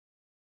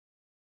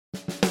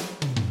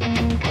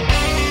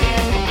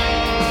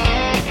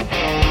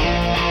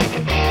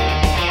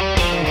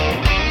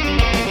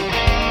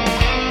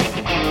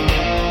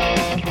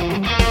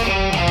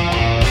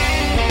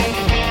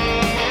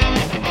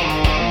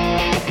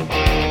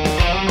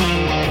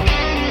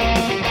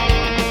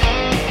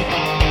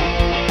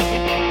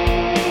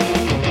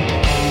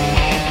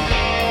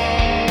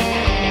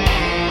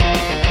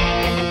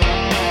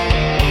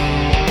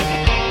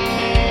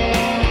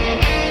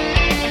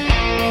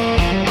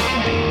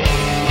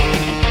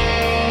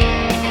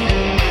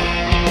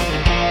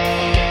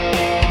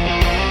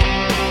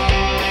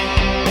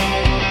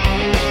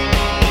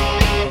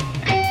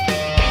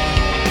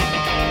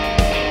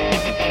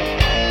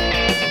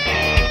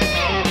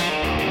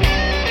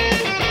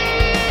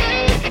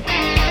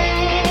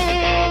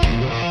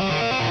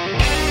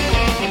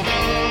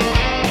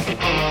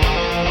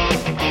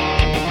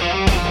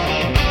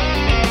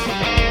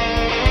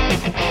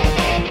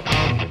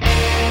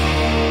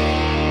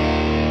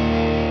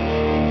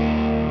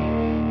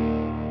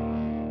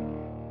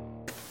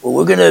Well,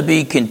 we're going to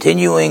be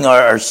continuing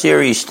our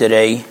series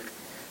today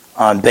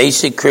on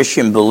basic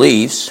Christian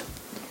beliefs.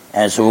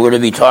 And so we're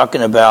going to be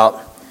talking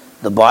about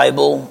the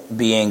Bible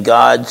being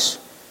God's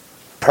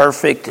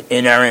perfect,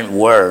 inerrant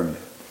word.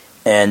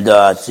 And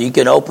so you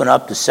can open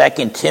up to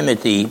 2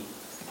 Timothy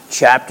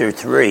chapter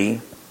 3.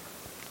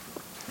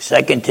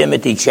 2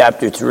 Timothy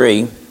chapter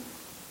 3.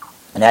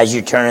 And as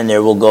you're turning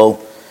there, we'll go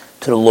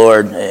to the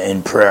Lord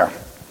in prayer.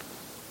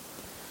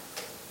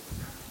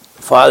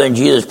 Father, in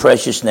Jesus'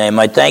 precious name,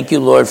 I thank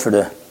you, Lord, for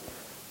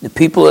the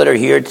people that are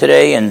here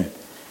today and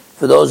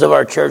for those of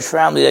our church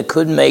family that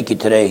couldn't make it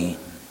today.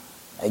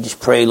 I just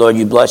pray, Lord,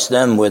 you bless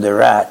them where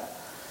they're at.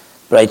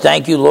 But I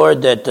thank you,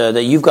 Lord,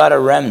 that you've got a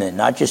remnant,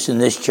 not just in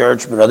this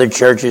church, but other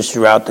churches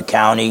throughout the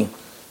county,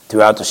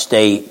 throughout the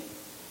state,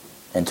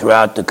 and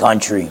throughout the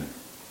country.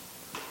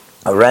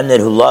 A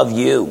remnant who love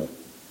you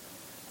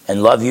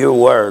and love your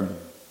word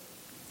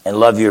and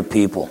love your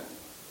people.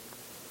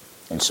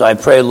 And so I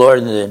pray, Lord,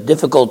 in the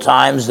difficult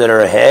times that are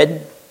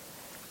ahead,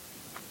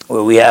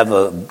 where we have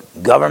a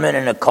government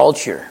and a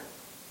culture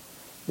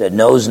that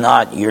knows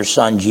not your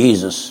Son,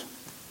 Jesus,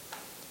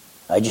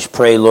 I just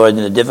pray, Lord,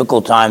 in the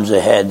difficult times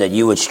ahead, that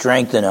you would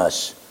strengthen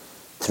us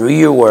through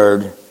your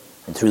word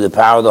and through the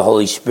power of the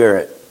Holy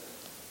Spirit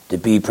to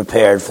be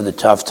prepared for the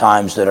tough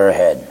times that are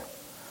ahead.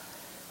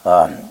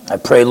 I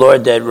pray,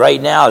 Lord, that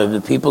right now,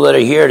 the people that are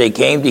here, they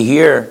came to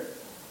hear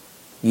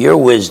your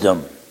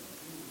wisdom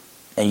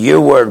and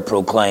your word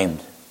proclaimed,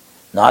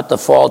 not the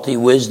faulty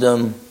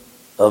wisdom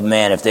of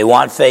man. If they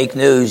want fake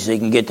news, they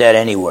can get that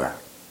anywhere.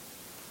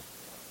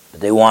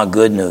 But they want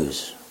good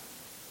news.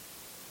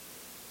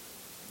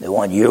 They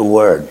want your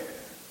word.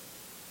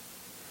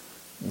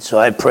 And so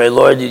I pray,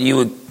 Lord, that you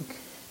would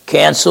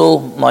cancel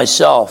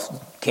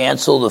myself,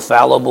 cancel the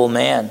fallible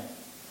man,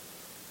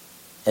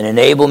 and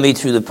enable me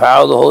through the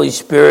power of the Holy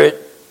Spirit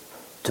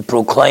to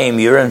proclaim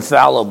your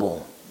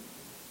infallible,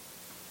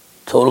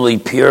 totally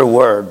pure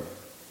word.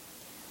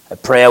 I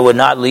pray I would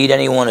not lead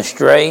anyone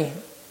astray.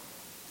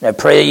 And I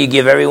pray that you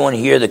give everyone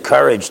here the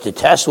courage to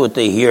test what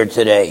they hear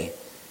today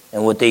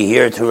and what they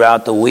hear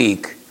throughout the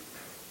week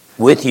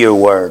with your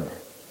word,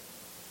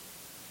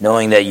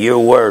 knowing that your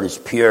word is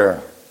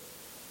pure,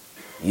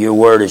 your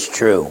word is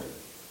true.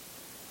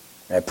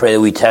 And I pray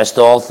that we test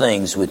all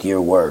things with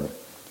your word.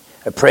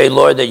 I pray,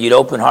 Lord, that you'd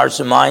open hearts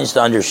and minds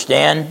to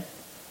understand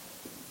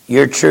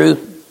your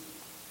truth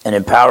and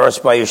empower us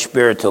by your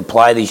Spirit to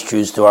apply these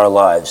truths to our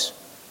lives,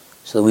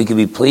 so that we can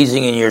be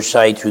pleasing in your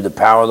sight through the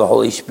power of the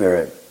Holy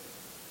Spirit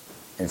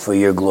and for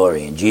your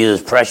glory. In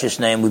Jesus' precious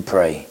name we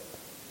pray.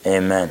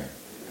 Amen.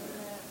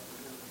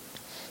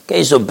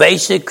 Okay, so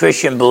basic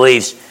Christian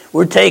beliefs.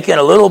 We're taking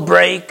a little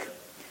break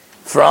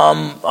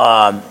from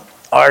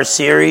our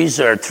series,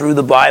 or Through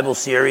the Bible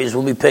series.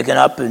 We'll be picking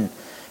up in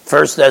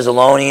 1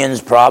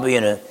 Thessalonians probably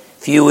in a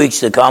few weeks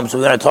to come. So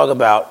we're going to talk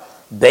about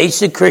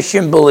basic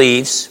Christian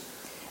beliefs,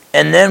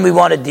 and then we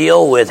want to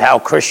deal with how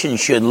Christians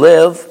should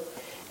live,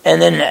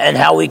 and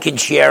how we can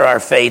share our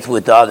faith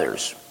with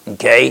others,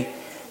 okay?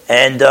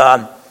 And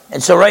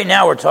so right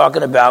now we're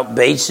talking about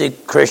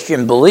basic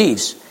Christian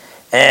beliefs.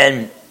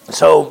 And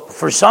so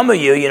for some of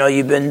you,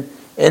 you've been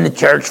in the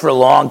church for a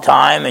long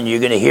time, and you're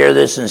going to hear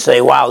this and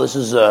say, wow, this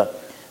is a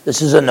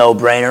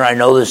no-brainer. I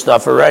know this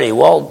stuff already.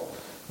 Well,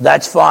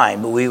 that's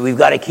fine, but we've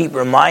got to keep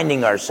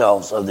reminding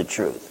ourselves of the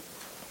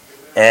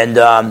truth.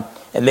 And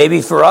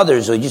maybe for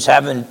others, we just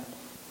haven't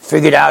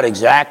figured out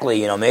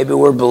exactly, maybe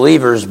we're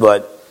believers,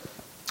 but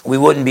we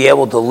wouldn't be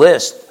able to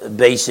list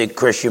basic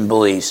Christian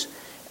beliefs.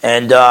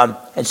 And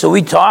so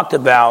we talked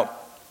about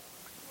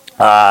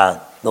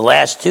the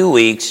last 2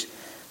 weeks,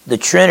 the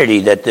Trinity,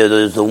 that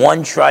there's the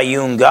one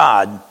triune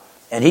God,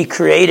 and he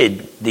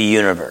created the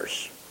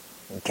universe.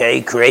 Okay,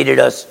 he created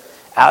us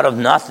out of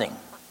nothing.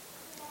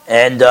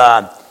 And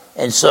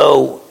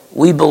so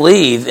we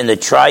believe in the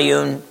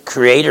triune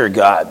creator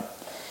God.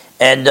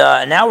 And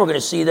now we're going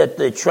to see that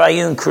the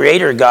triune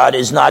creator God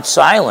is not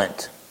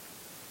silent,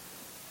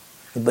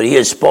 but he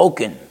has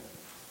spoken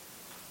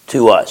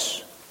to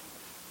us.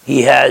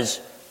 He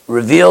has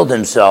revealed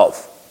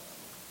himself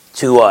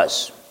to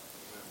us.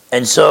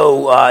 And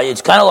so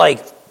it's kind of like,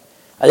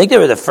 I think they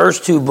were the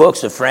first 2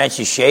 books of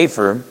Francis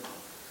Schaeffer.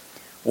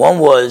 One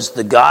was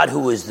The God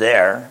Who Is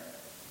There.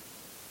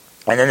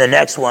 And then the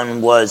next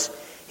one was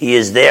He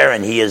Is There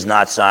and He Is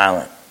Not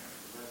Silent.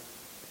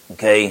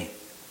 Okay?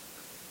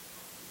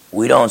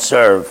 We don't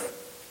serve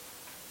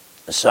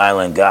a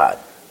silent God.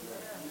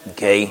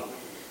 Okay?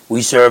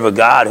 We serve a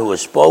God who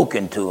has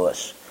spoken to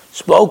us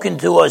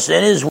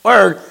in his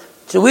word.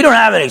 So we don't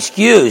have an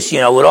excuse,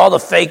 with all the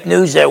fake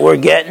news that we're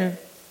getting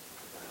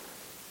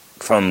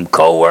from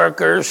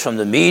coworkers, from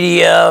the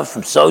media,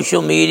 from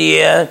social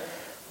media,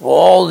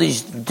 all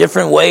these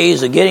different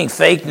ways of getting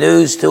fake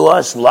news to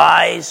us,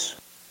 lies.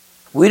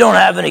 We don't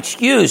have an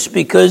excuse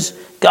because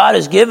God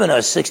has given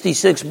us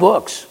 66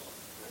 books.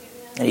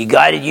 And he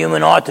guided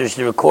human authors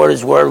to record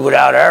his word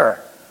without error.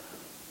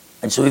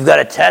 And so we've got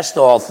to test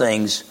all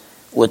things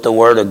with the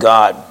Word of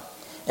God.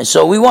 And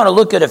so we want to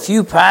look at a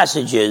few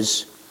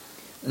passages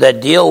that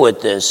deal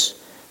with this,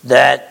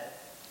 that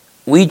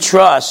we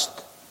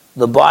trust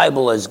the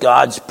Bible as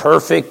God's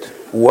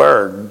perfect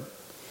word.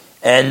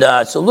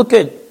 And so look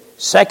at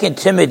 2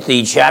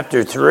 Timothy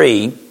chapter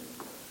 3,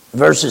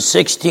 verses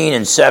 16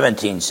 and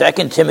 17. 2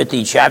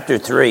 Timothy chapter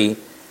 3,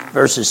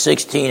 verses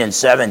 16 and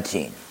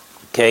 17.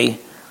 Okay?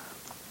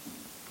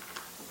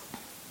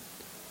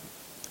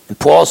 And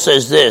Paul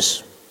says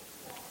this: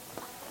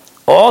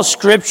 all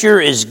Scripture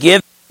is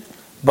given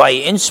by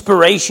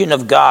inspiration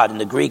of God. In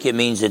the Greek it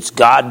means it's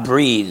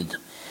God-breathed.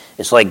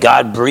 It's like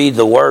God breathed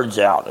the words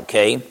out,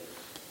 okay?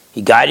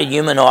 He guided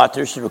human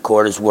authors to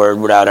record his word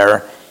without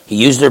error. He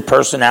used their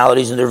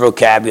personalities and their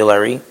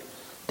vocabulary.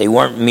 They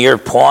weren't mere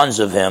pawns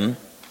of him,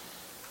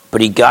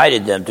 but he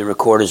guided them to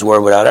record his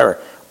word without error.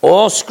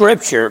 All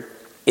Scripture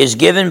is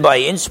given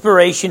by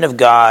inspiration of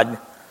God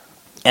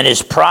and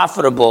is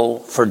profitable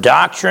for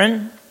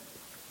doctrine,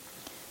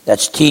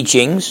 that's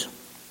teachings,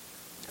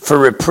 for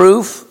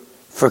reproof,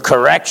 for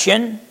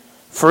correction,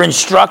 for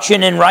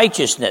instruction in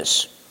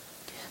righteousness,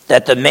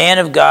 that the man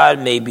of God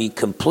may be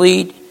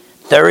complete,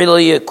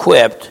 thoroughly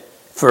equipped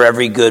for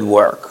every good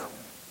work.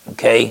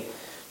 Okay?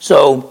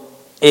 So,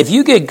 if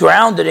you get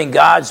grounded in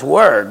God's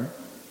word,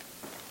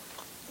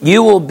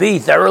 you will be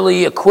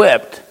thoroughly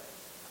equipped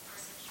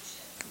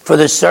for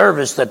the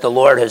service that the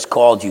Lord has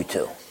called you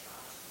to.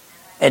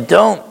 And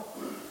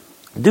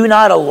do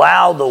not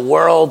allow the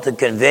world to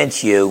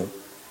convince you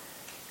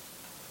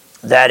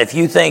that if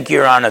you think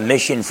you're on a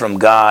mission from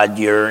God,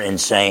 you're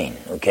insane,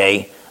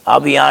 okay? I'll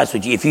be honest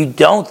with you. If you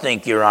don't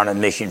think you're on a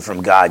mission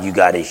from God, you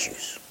got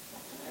issues,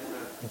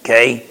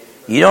 okay?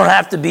 You don't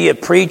have to be a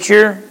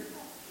preacher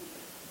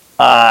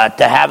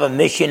to have a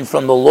mission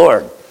from the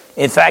Lord.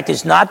 In fact,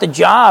 it's not the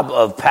job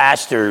of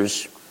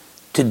pastors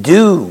to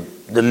do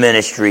the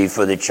ministry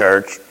for the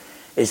church.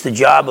 It's the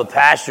job of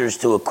pastors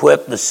to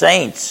equip the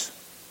saints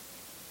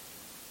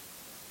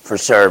for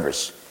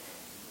service.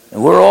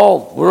 And we're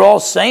all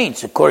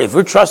saints. If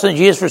we're trusting in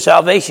Jesus for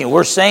salvation,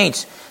 we're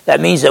saints. That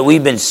means that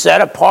we've been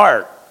set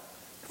apart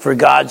for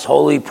God's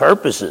holy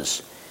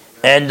purposes.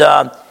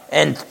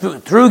 And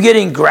through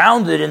getting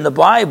grounded in the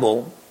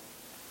Bible,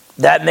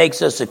 that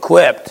makes us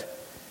equipped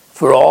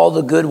for all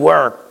the good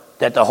work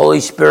that the Holy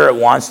Spirit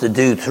wants to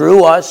do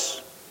through us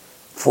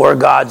for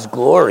God's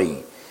glory.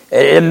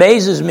 It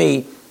amazes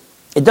me.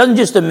 It doesn't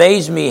just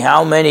amaze me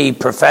how many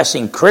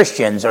professing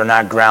Christians are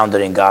not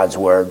grounded in God's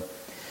word.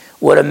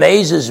 What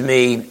amazes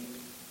me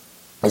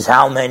is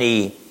how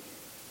many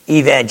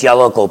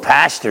evangelical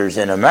pastors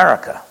in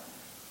America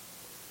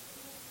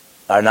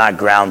are not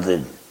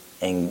grounded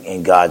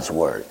in God's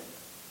word.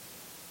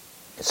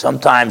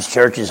 Sometimes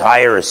churches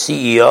hire a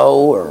CEO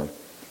or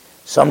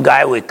some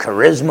guy with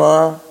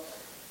charisma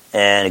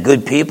and a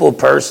good people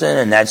person,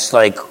 and that's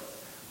like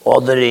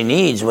all that he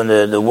needs, when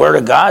the Word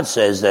of God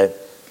says that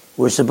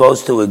we're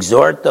supposed to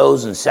exhort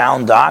those in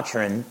sound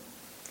doctrine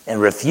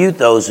and refute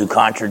those who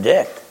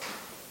contradict.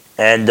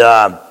 And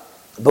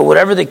but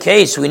whatever the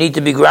case, we need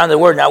to be grounded in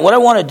the Word. Now, what I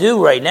want to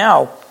do right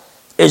now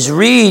is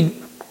read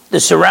the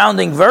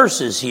surrounding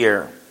verses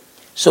here,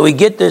 so we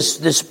get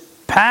this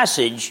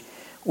passage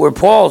where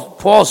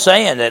Paul's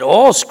saying that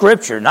all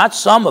Scripture, not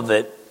some of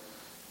it,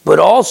 but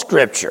all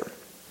Scripture.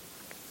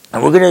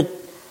 And we're going to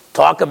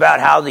talk about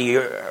how the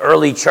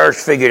early church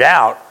figured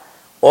out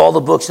all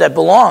the books that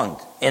belonged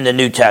in the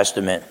New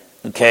Testament.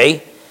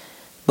 Okay?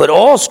 But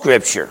all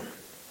Scripture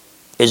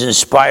is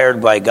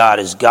inspired by God,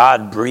 is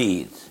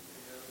God-breathed.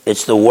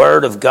 It's the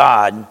Word of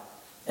God,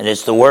 and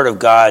it's the Word of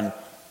God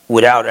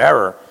without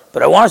error.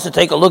 But I want us to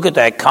take a look at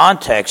that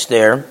context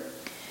there.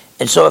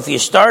 And so if you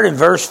start in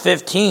verse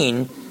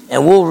 15,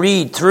 and we'll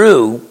read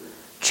through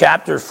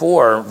chapter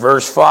 4,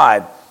 verse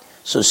 5.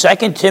 So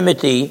 2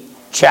 Timothy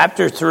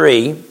chapter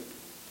 3,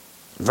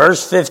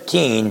 verse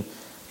 15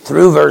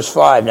 through verse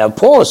 5. Now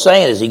Paul is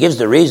saying this, he gives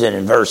the reason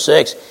in verse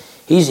 6.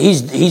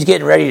 He's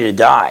getting ready to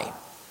die.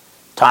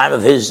 Time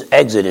of his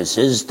exodus,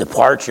 his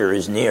departure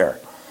is near.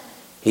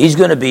 He's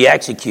going to be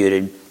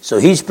executed, so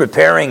he's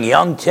preparing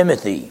young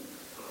Timothy.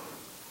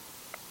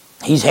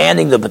 He's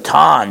handing the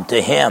baton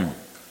to him,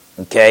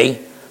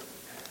 okay?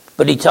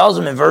 But he tells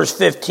him in verse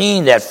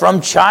 15 that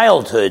from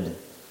childhood,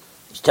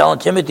 he's telling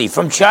Timothy,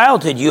 from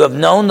childhood you have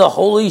known the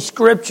Holy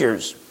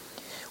Scriptures,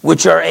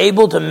 which are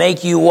able to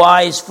make you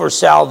wise for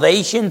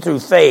salvation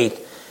through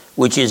faith,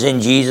 which is in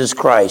Jesus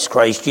Christ,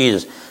 Christ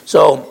Jesus.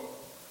 So,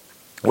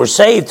 we're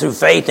saved through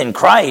faith in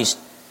Christ,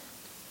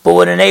 but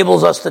what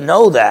enables us to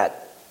know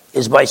that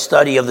is by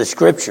study of the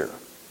Scripture.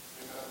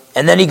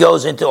 And then he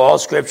goes into all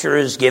Scripture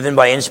is given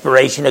by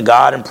inspiration of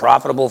God and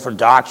profitable for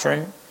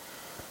doctrine,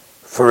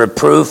 for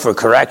reproof, for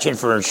correction,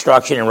 for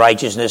instruction in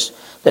righteousness,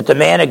 that the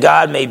man of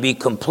God may be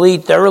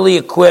complete, thoroughly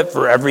equipped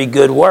for every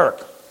good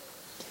work.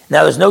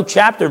 Now, there's no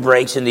chapter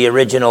breaks in the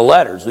original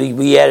letters.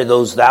 We added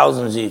those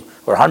thousands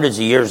or hundreds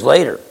of years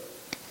later.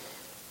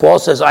 Paul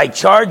says, I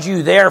charge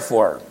you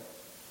therefore.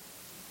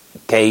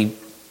 Okay,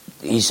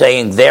 he's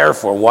saying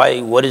therefore.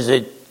 Why? What is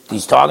it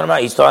he's talking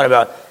about? He's talking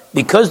about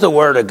because the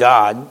Word of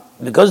God,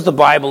 because the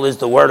Bible is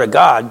the Word of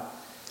God,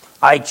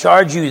 I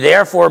charge you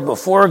therefore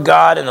before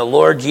God and the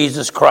Lord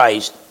Jesus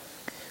Christ,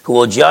 who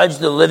will judge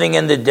the living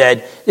and the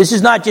dead. This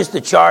is not just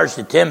a charge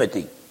to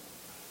Timothy.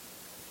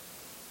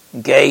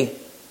 Okay?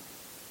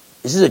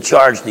 This is a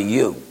charge to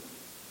you.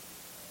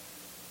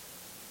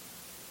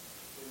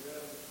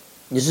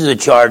 This is a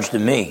charge to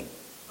me.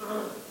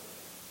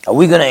 Are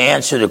we going to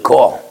answer the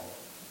call?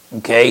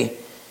 Okay?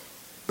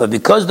 But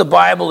because the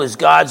Bible is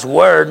God's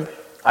word,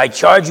 I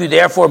charge you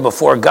therefore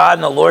before God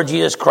and the Lord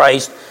Jesus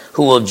Christ,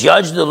 who will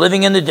judge the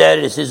living and the dead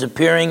at his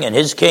appearing in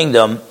his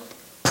kingdom,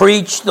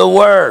 preach the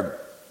word.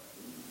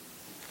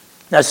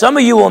 Now some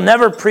of you will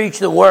never preach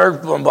the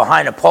word from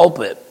behind a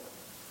pulpit.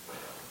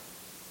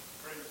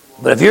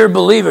 But if you're a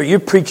believer, you're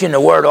preaching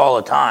the word all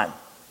the time.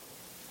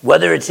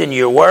 Whether it's in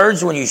your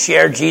words when you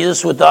share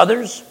Jesus with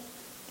others,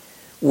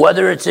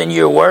 whether it's in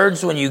your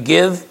words when you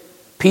give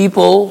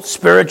people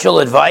spiritual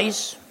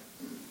advice,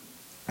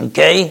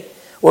 okay,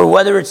 or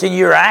whether it's in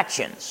your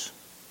actions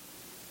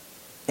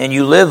and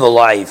you live a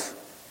life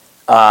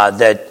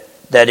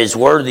that is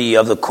worthy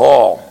of the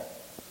call.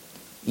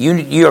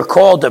 You're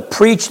called to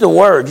preach the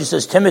word, just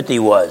as Timothy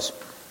was.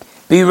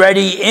 Be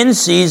ready in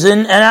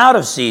season and out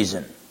of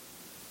season.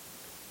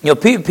 You know,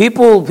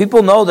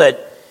 people know that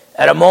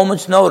at a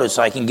moment's notice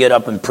I can get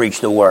up and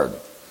preach the word.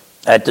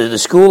 At the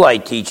school I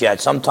teach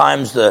at,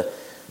 sometimes the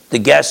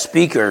guest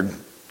speaker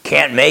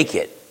can't make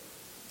it.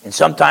 And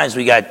sometimes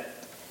we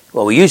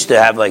used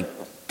to have like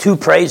 2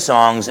 praise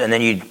songs and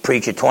then you'd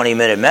preach a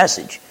 20-minute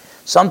message.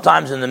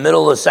 Sometimes in the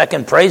middle of the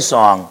second praise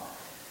song,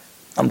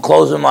 I'm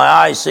closing my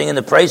eyes singing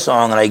the praise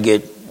song and I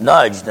get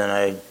nudged and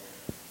I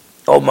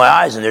open my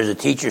eyes and there's a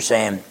teacher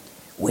saying,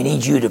 "We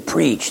need you to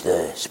preach.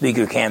 The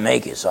speaker can't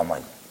make it."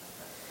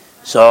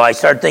 So I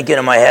start thinking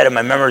in my head of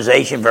my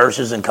memorization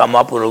verses and come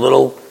up with a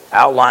little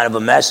outline of a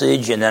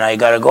message, and then I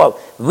got to go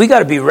up. We got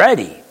to be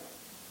ready.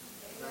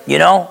 You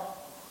know,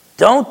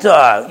 don't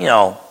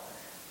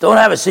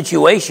have a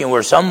situation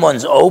where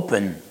someone's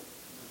open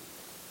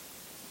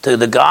to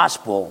the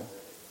gospel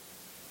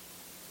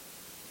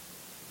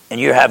and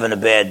you're having a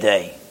bad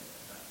day.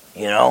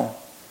 You know,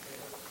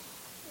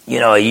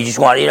 you just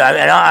want, and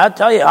I'll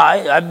tell you,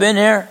 I've been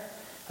there.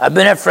 I've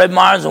been at Fred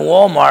Meyer's and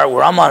Walmart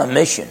where I'm on a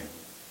mission.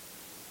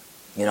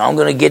 You know, I'm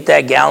going to get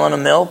that gallon of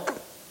milk.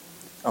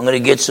 I'm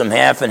going to get some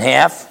half and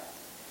half.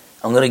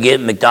 I'm going to get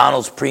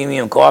McDonald's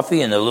premium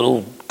coffee in the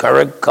little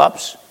Keurig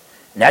cups.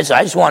 And I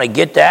just want to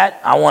get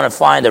that. I want to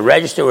find a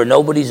register where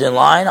nobody's in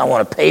line. I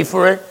want to pay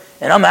for it.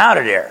 And I'm out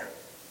of there.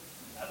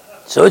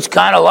 So it's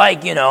kind of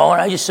like, and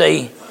I just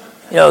say,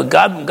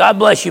 God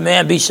bless you,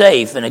 man. Be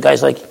safe. And the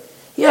guy's like,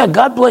 yeah,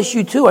 God bless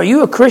you too. Are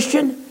you a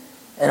Christian?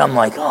 And I'm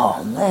like,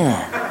 oh,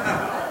 man.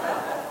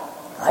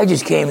 I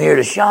just came here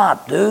to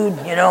shop, dude,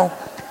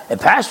 And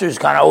pastors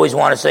kind of always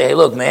want to say, hey,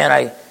 look,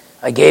 man,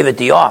 I gave it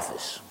the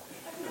office.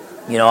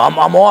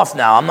 I'm off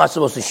now. I'm not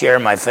supposed to share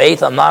my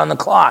faith. I'm not on the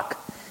clock.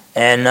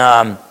 And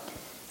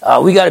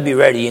we got to be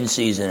ready in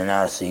season and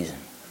out of season.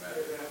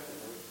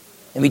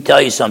 Let me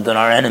tell you something.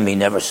 Our enemy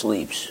never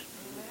sleeps.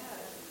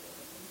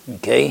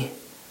 Okay?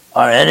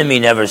 Our enemy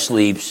never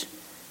sleeps.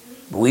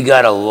 We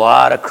got a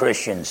lot of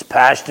Christians,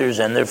 pastors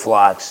and their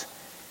flocks.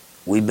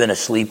 We've been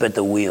asleep at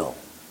the wheel.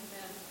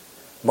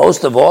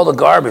 Most of all the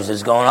garbage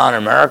that's going on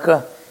in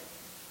America,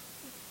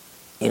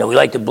 we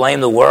like to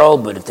blame the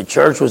world, but if the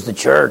church was the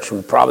church,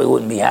 we probably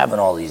wouldn't be having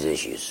all these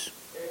issues.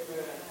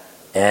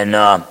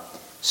 And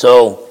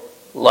so,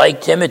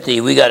 like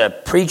Timothy, we got to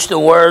preach the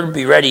word,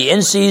 be ready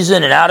in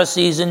season and out of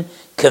season,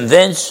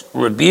 convince,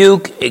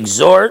 rebuke,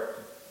 exhort,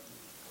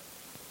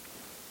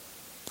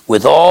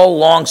 with all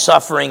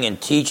long-suffering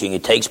and teaching.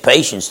 It takes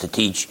patience to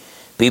teach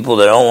people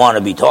that don't want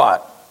to be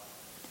taught.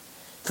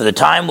 For the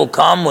time will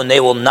come when they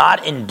will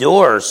not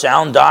endure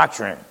sound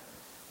doctrine.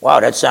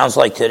 Wow, that sounds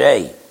like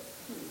today.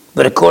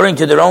 But according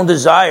to their own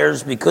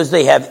desires, because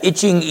they have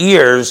itching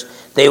ears,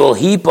 they will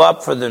heap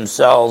up for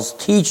themselves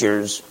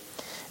teachers,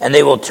 and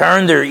they will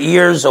turn their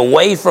ears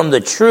away from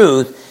the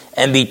truth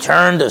and be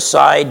turned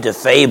aside to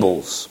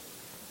fables.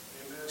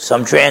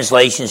 Some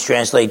translations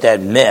translate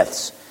that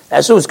myths.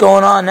 That's what's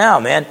going on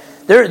now, man.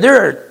 There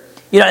are,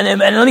 and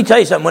let me tell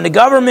you something. When the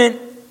government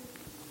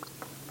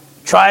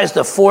tries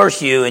to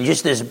force you in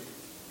just this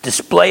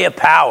display of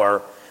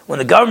power, when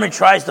the government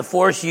tries to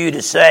force you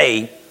to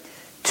say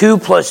 2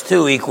 +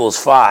 2 =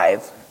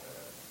 5,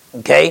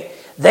 okay?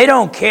 They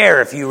don't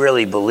care if you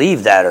really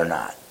believe that or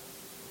not.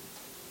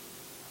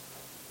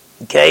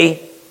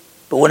 Okay?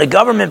 But when the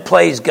government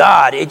plays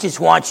God, it just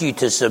wants you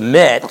to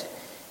submit.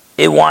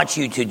 It wants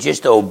you to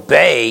just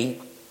obey.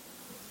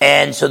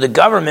 And so the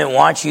government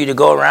wants you to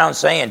go around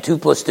saying 2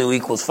 + 2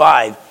 =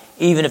 5,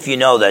 even if you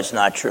know that's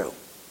not true.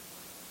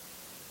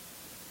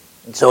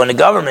 And so when the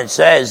government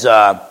says,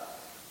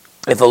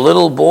 if a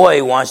little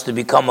boy wants to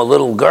become a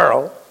little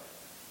girl,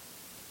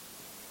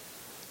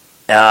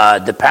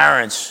 the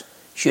parents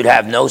should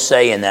have no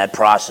say in that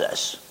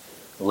process.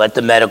 Let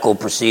the medical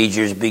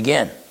procedures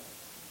begin.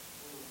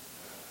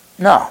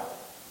 No.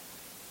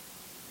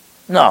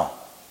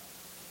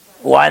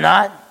 Why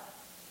not?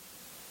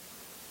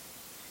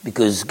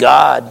 Because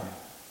God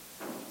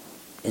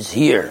is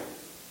here.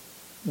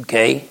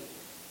 Okay?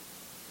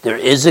 There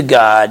is a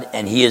God,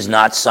 and he is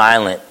not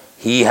silent.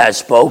 He has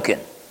spoken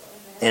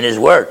in his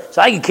word.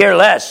 So I could care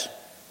less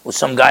what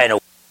some guy in a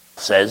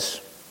says.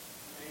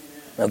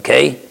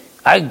 Okay?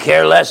 I could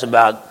care less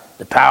about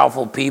the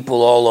powerful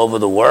people all over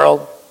the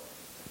world.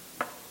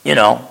 You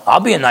know, I'll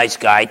be a nice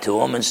guy to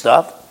them and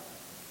stuff.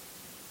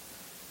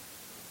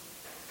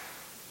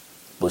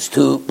 But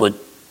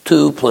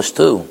 2 plus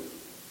 2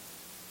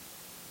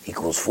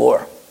 equals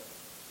 4.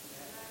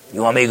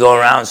 You want me to go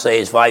around and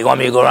say it's 5? You want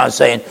me to go around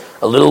saying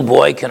a little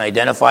boy can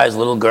identify as a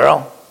little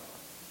girl?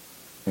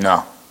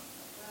 No.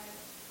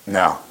 You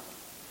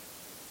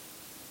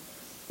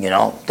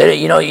know,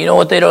 you know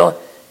what they don't.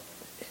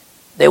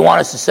 They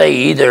want us to say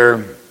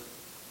either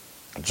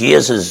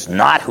Jesus is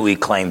not who he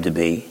claimed to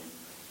be,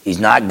 he's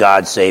not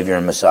God's Savior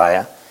and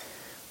Messiah,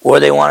 or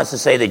they want us to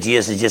say that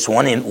Jesus is just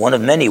one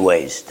of many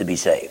ways to be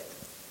saved.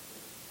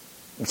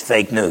 It's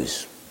fake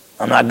news.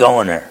 I'm not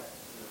going there.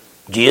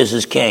 Jesus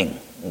is king,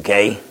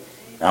 okay?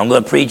 I'm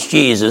going to preach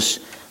Jesus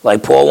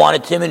like Paul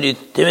wanted Timothy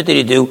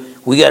to do.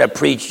 We got to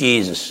preach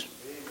Jesus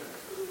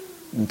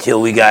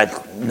until we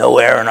got no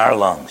air in our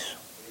lungs.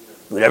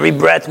 With every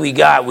breath we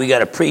got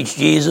to preach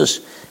Jesus.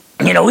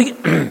 You know, we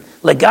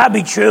let God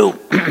be true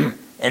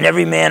and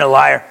every man a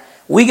liar.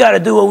 We got to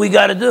do what we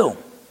got to do,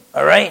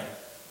 all right?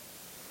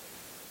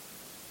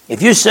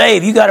 If you're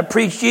saved, you got to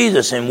preach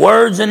Jesus. In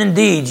words and in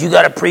deeds, you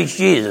got to preach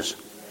Jesus.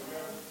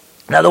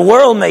 Now, the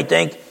world may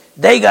think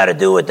they got to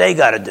do what they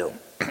got to do.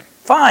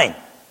 Fine.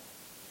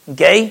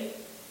 Okay?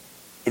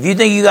 If you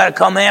think you got to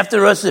come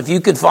after us, if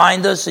you could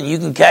find us and you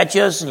can catch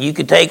us and you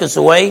could take us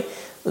away,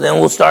 then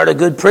we'll start a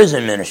good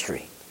prison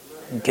ministry.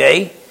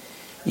 Okay?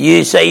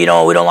 You say, you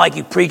know, we don't like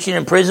you preaching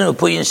in prison, we'll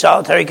put you in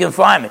solitary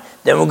confinement.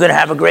 Then we're going to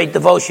have a great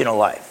devotional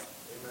life.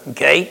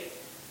 Okay?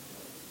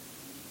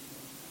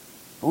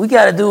 But we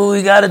got to do what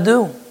we got to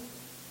do.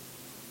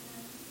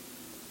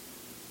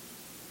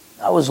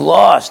 I was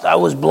lost. I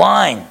was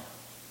blind.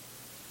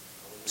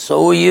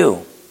 So were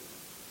you.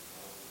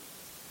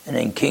 And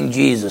then King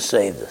Jesus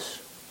saved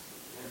us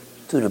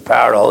through the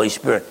power of the Holy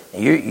Spirit.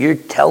 And you're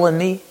telling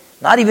me,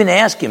 not even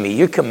asking me,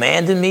 you're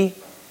commanding me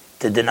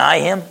to deny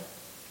him?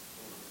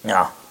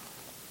 No,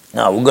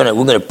 we're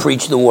gonna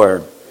preach the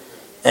word.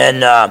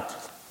 And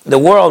the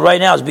world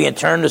right now is being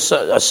turned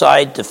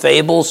aside to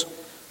fables.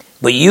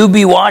 But you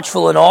be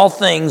watchful in all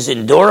things,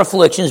 endure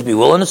afflictions, be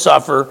willing to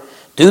suffer,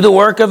 do the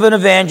work of an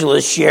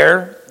evangelist,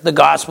 share the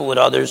gospel with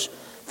others,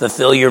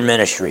 fulfill your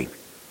ministry.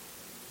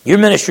 Your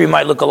ministry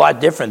might look a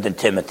lot different than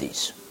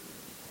Timothy's.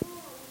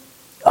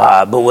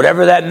 But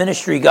whatever that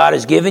ministry God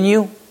has given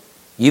you,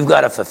 you've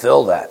got to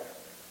fulfill that.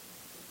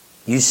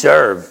 You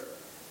serve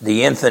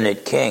the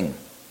infinite King.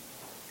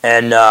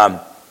 And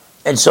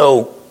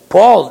so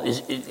Paul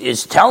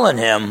is telling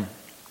him,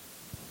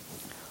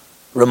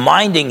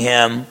 reminding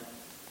him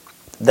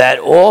that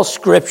all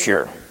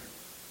Scripture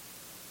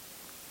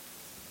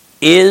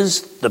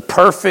is the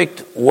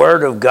perfect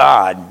Word of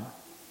God,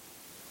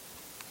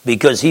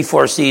 because he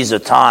foresees a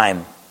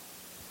time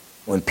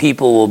when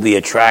people will be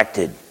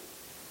attracted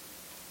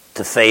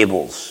to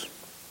fables,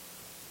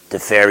 to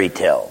fairy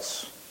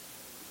tales,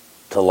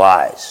 to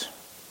lies.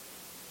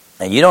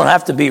 And you don't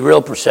have to be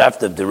real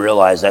perceptive to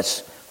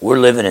realize we're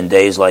living in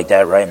days like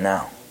that right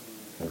now.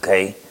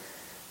 Okay?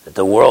 That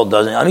the world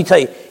doesn't. Let me tell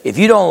you, if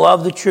you don't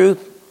love the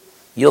truth,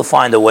 you'll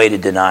find a way to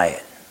deny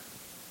it.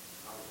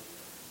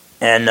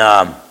 And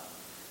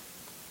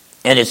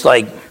it's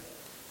like,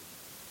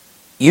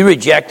 you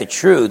reject the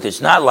truth. It's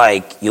not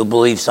like you'll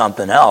believe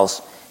something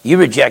else. You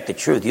reject the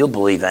truth, you'll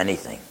believe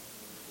anything.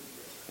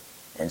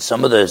 And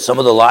some of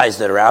the lies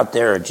that are out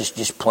there are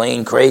just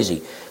plain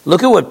crazy.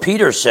 Look at what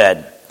Peter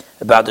said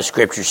about the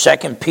Scripture.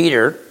 2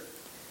 Peter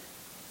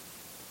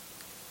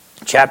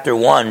chapter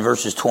 1,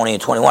 verses 20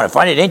 and 21. I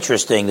find it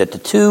interesting that the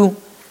two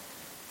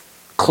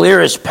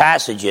clearest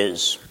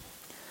passages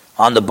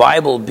on the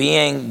Bible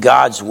being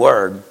God's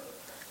Word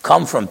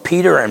come from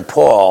Peter and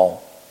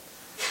Paul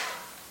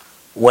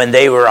when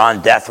they were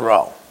on death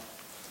row.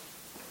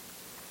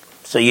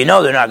 So you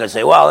know they're not going to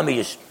say, well, let me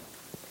just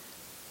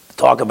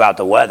talk about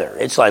the weather.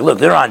 It's like, look,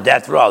 they're on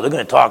death row. They're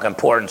going to talk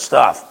important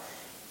stuff.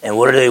 And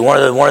what are they? One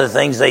of the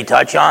things they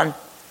touch on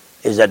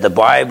is that the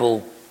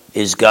Bible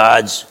is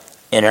God's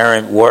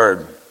inerrant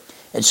word.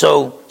 And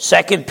so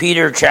 2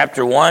 Peter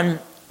chapter 1,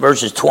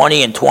 verses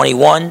 20 and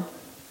 21,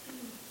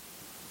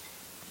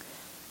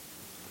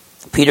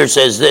 Peter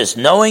says this,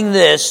 knowing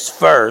this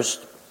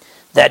first,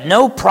 that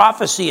no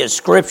prophecy is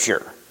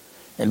Scripture.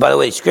 And by the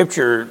way,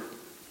 Scripture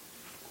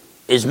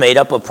is made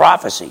up of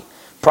prophecy.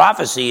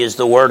 Prophecy is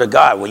the Word of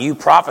God. When you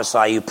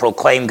prophesy, you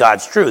proclaim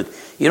God's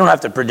truth. You don't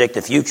have to predict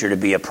the future to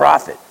be a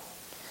prophet.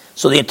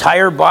 So the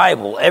entire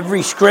Bible,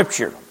 every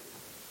Scripture,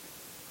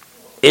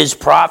 is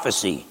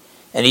prophecy.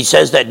 And he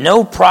says that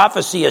no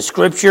prophecy of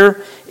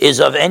Scripture is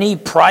of any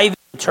private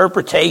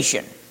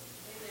interpretation.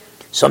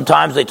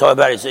 Sometimes they talk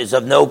about it's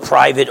of no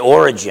private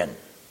origin.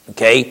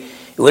 Okay?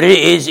 What it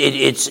is,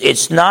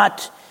 it's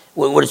not,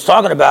 what it's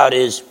talking about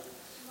is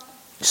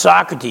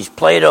Socrates,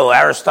 Plato,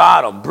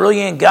 Aristotle,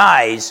 brilliant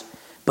guys,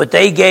 but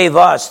they gave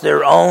us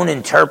their own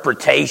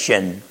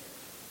interpretation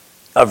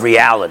of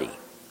reality.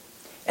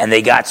 And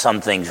they got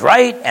some things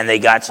right and they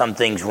got some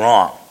things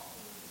wrong.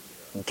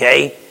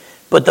 Okay?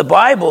 But the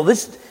Bible,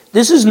 this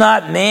is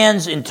not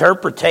man's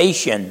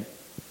interpretation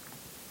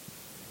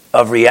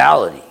of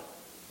reality.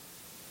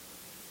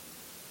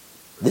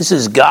 This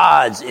is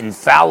God's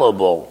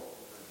infallible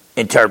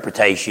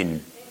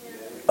interpretation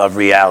of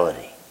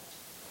reality.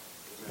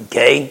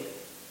 Okay?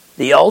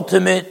 The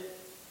ultimate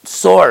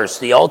source,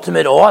 the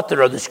ultimate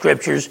author of the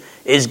scriptures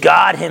is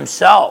God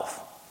himself.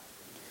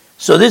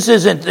 So this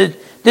isn't,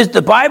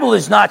 the Bible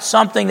is not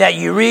something that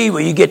you read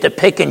where you get to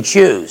pick and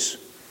choose.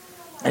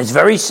 And it's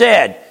very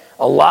sad.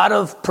 A lot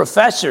of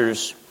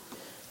professors,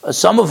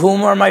 some of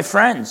whom are my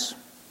friends,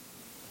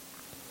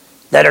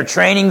 that are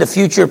training the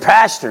future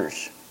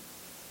pastors,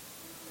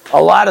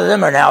 a lot of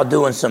them are now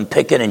doing some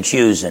picking and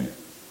choosing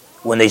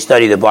when they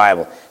study the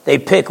Bible. They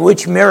pick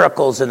which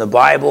miracles in the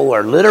Bible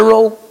are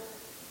literal,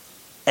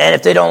 and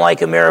if they don't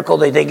like a miracle,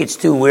 they think it's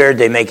too weird,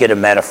 they make it a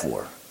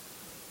metaphor.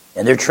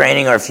 And they're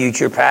training our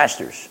future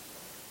pastors.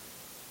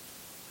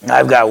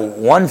 I've got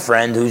one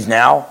friend who's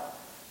now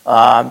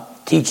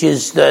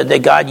teaches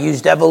that God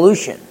used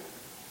evolution.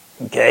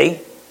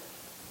 Okay?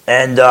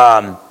 And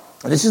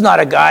this is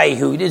a guy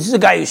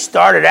who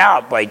started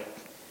out by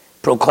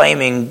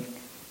proclaiming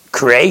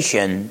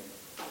creation,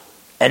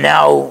 and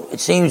now it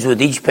seems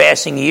with each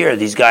passing year,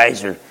 these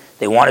guys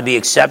they want to be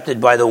accepted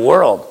by the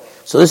world.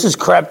 So this has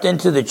crept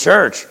into the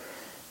church.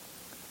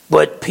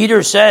 But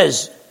Peter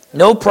says,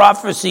 no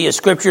prophecy of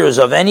Scripture is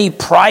of any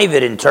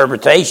private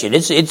interpretation.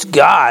 It's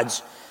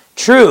God's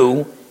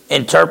true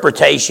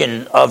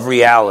interpretation of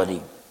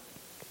reality.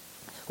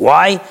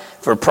 Why?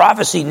 For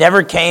prophecy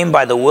never came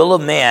by the will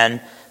of man,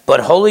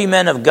 but holy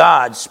men of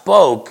God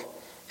spoke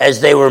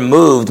as they were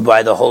moved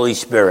by the Holy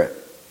Spirit.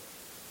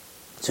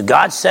 So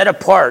God set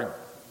apart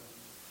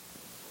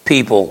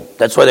people.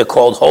 That's why they're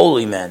called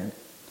holy men.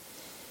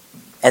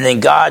 And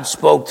then God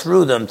spoke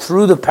through them,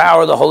 through the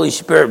power of the Holy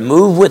Spirit,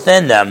 moved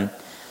within them.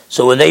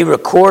 So when they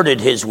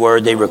recorded his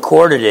word, they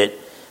recorded it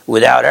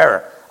without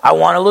error. I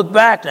want to look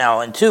back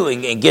now and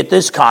get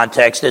this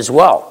context as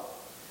well.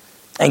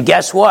 And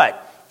guess what?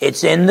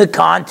 It's in the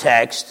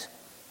context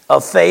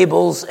of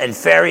fables and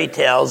fairy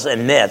tales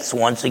and myths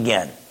once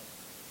again.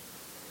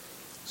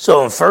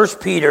 So in 2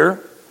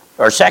 Peter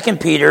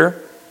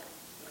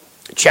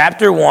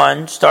chapter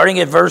 1, starting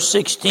at verse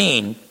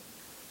 16,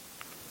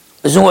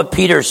 this is what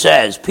Peter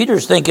says.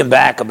 Peter's thinking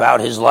back about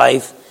his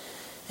life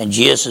and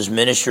Jesus'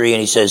 ministry, and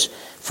he says,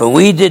 "For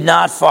we did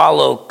not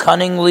follow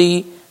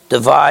cunningly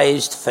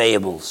devised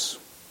fables."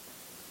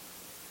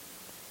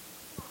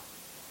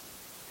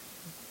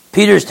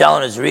 Peter's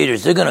telling his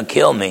readers, they're going to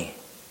kill me.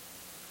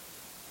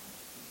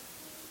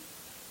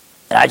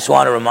 And I just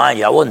want to remind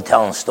you, I wasn't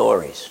telling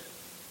stories.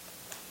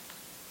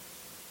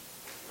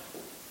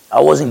 I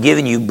wasn't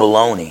giving you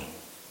baloney.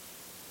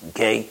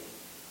 Okay?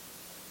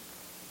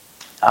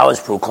 I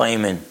was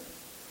proclaiming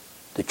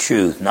the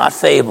truth, not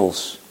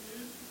fables.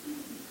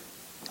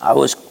 I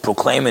was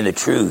proclaiming the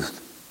truth.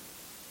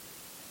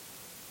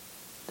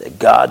 That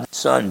God the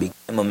Son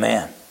became a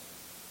man.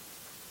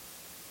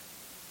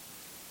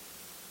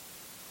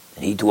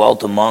 And he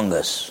dwelt among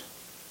us.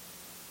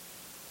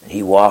 And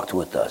he walked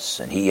with us.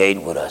 And he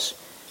ate with us.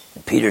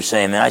 And Peter's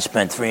saying, man, I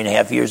spent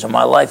 3.5 years of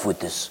my life with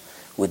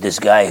this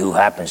guy who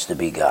happens to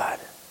be God.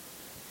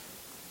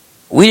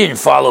 We didn't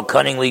follow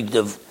cunningly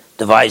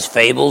devised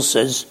fables,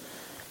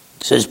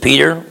 says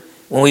Peter,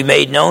 when we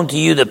made known to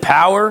you the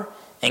power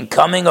and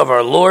coming of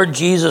our Lord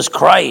Jesus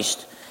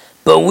Christ,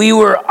 but we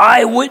were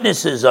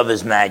eyewitnesses of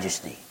his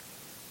majesty.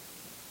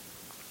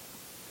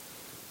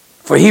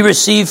 For he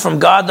received from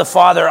God the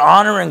Father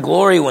honor and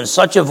glory when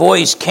such a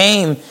voice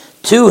came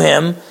to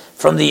him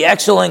from the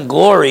excellent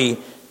glory,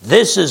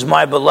 "This is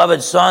my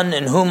beloved Son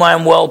in whom I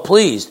am well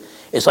pleased."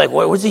 It's like,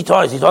 what's he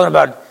talking? Is he talking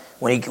about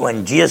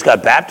when Jesus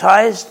got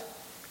baptized?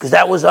 Because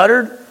that was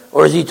uttered?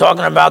 Or is he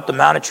talking about the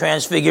Mount of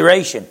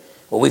Transfiguration?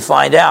 Well, we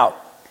find out.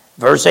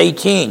 Verse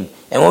 18,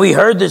 "And when we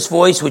heard this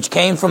voice which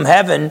came from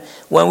heaven,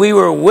 when we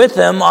were with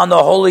him on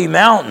the holy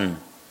mountain."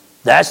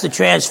 That's the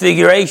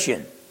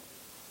Transfiguration.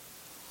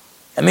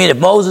 I mean, if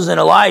Moses and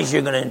Elijah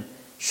are going to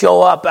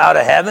show up out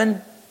of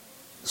heaven,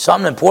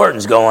 something important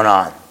is going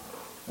on.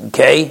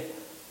 Okay?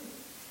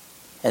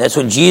 And that's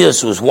when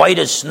Jesus was white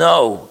as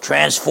snow,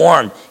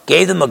 transformed,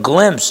 gave them a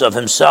glimpse of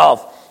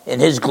himself in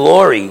his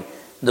glory,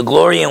 the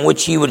glory in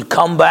which he would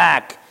come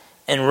back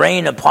and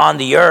reign upon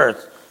the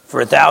earth for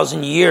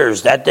 1,000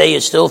 years. That day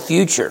is still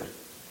future.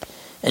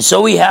 And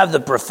so we have the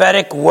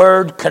prophetic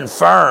word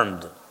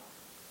confirmed.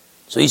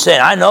 So he's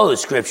saying, I know the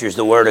scripture is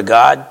the word of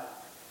God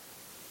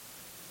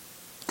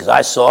because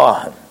I saw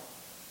him.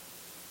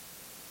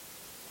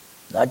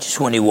 Not just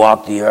when he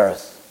walked the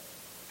earth.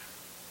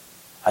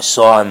 I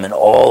saw him in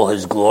all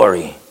his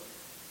glory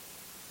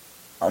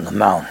on the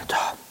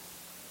mountaintop.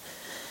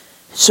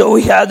 So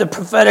we have the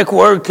prophetic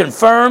word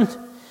confirmed,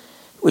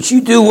 which you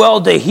do well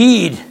to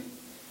heed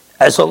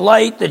as a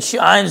light that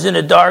shines in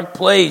a dark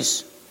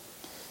place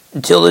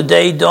until the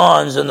day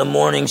dawns and the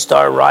morning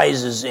star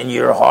rises in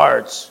your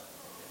hearts.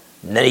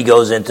 And then he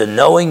goes into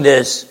knowing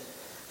this,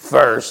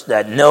 first,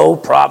 that no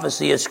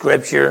prophecy of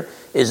Scripture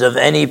is of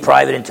any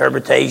private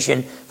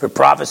interpretation, for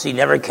prophecy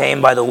never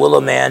came by the will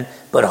of man,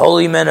 but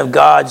holy men of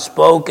God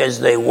spoke as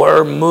they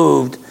were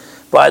moved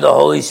by the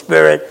Holy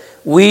Spirit.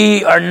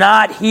 We are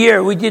not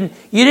here. You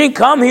didn't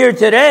come here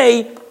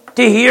today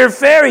to hear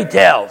fairy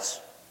tales.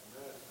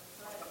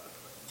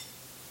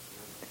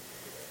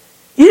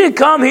 You didn't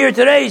come here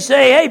today to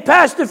say, hey,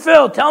 Pastor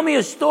Phil, tell me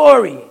a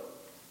story.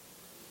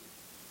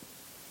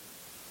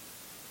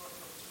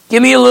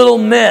 Give me a little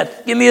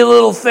myth. Give me a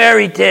little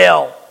fairy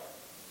tale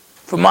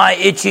for my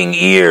itching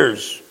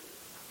ears.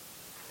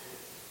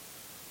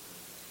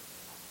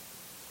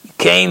 You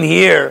came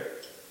here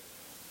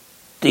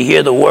to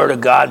hear the word of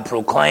God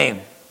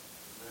proclaimed.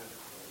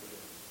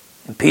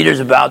 And Peter's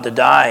about to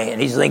die, and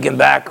he's thinking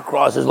back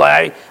across his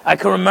life. I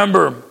can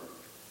remember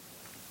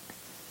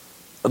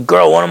a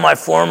girl, one of my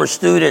former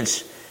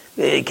students,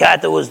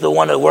 Kat, that was the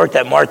one that worked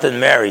at Martha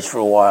and Mary's for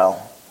a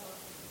while.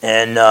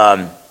 And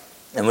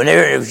when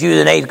she was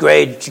in 8th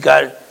grade, she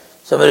got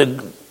some of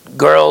the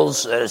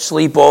girls at a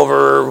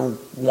sleepover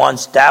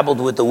once dabbled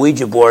with the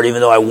Ouija board,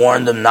 even though I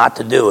warned them not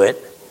to do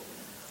it.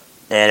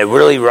 And it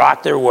really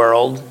rocked their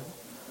world.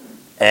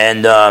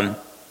 And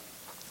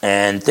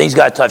things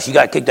got tough. She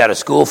got kicked out of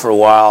school for a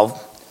while.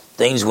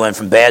 Things went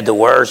from bad to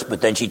worse,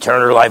 but then she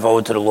turned her life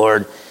over to the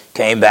Lord,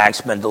 came back,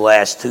 spent the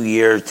last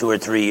 2 or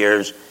 3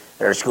 years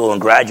at her school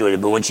and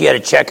graduated. But when she had to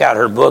check out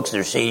her books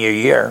their senior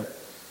year,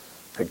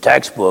 her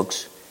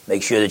textbooks,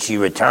 make sure that she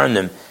returned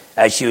them,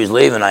 as she was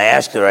leaving, I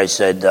asked her, I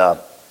said,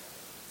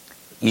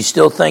 you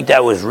still think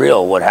that was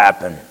real, what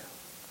happened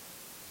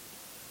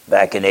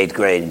back in 8th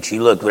grade? And she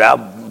looked,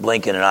 without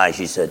blinking an eye,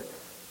 she said,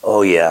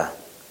 oh yeah.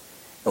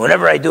 And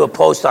whenever I do a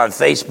post on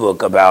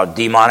Facebook about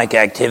demonic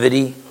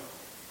activity,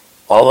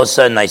 all of a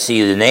sudden I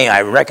see the name,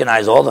 I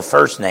recognize all the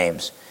first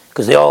names,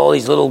 because all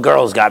these little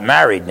girls got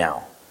married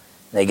now.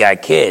 They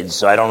got kids,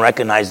 so I don't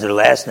recognize their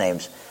last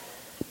names.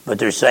 But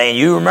they're saying,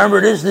 you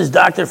remember this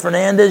Dr.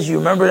 Fernandez? You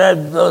remember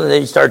that?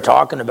 They start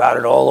talking about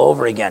it all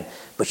over again.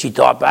 But she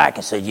thought back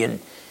and said, you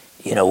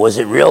know, was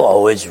it real?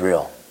 Oh, it's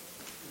real.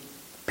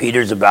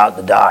 Peter's about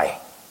to die.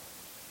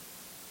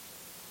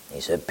 He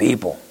said,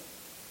 people,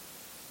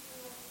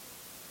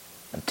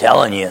 I'm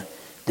telling you,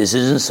 this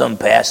isn't some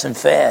passing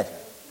fad.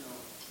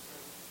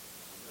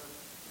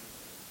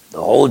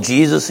 The whole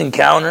Jesus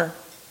encounter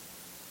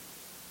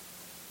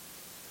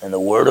and the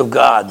Word of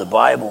God, the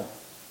Bible,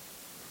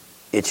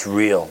 it's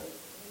real.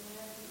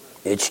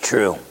 It's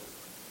true.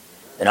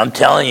 And I'm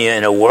telling you,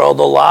 in a world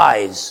of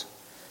lies,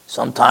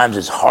 sometimes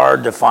it's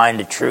hard to find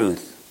the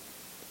truth.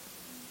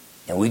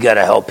 And we got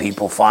to help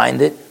people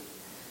find it.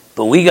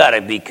 But we got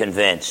to be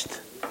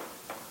convinced.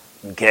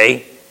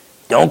 Okay?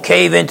 Don't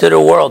cave into the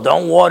world.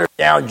 Don't water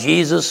down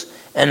Jesus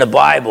and the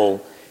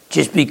Bible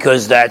just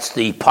because that's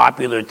the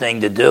popular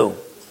thing to do.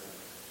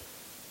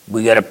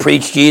 We got to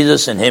preach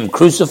Jesus and Him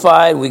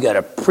crucified. We got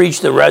to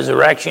preach the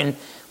resurrection.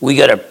 We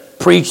got to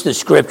preach the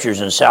Scriptures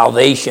and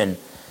salvation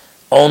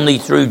only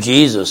through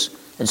Jesus.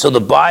 And so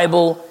the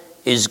Bible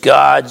is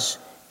God's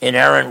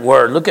inerrant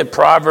word. Look at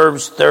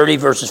Proverbs 30,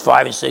 verses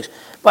 5 and 6.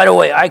 By the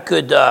way, I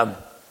could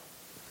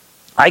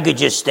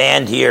just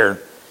stand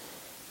here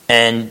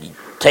and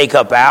take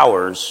up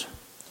hours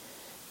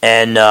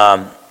and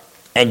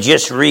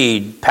just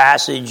read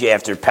passage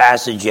after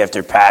passage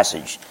after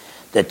passage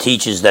that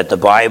teaches that the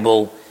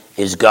Bible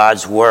is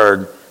God's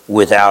word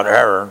without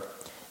error.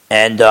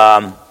 And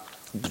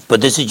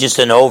but this is just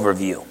an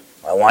overview.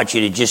 I want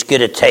you to just get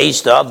a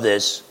taste of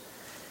this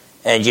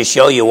and just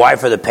show you why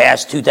for the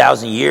past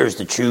 2,000 years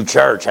the true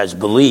church has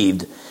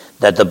believed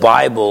that the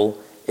Bible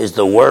is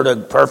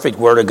the perfect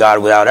word of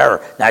God without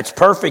error. Now it's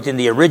perfect in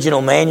the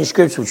original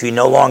manuscripts, which we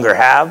no longer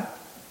have.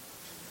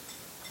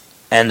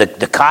 And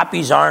the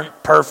copies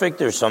aren't perfect.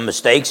 There's some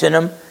mistakes in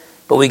them.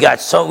 But we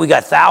got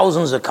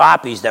thousands of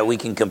copies that we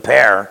can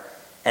compare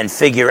and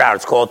figure out.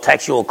 It's called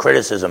textual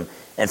criticism,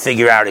 and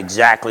figure out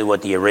exactly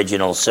what the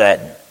original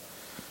said.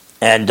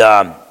 And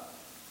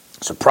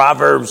so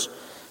Proverbs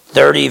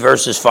 30,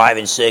 verses 5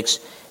 and 6,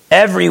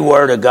 every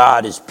word of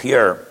God is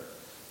pure.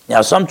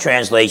 Now some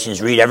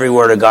translations read every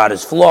word of God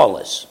is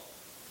flawless.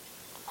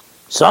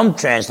 Some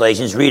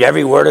translations read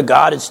every word of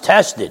God is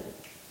tested.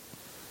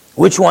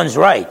 Which one's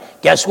right?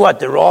 Guess what?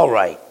 They're all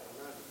right.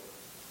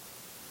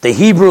 The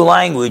Hebrew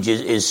language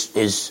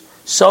is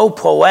so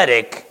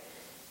poetic,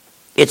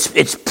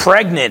 it's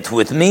pregnant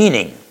with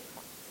meaning.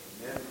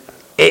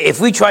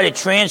 If we try to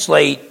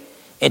translate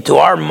into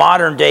our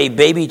modern day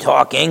baby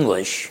talk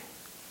English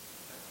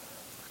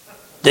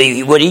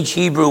what each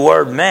Hebrew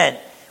word meant,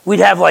 we'd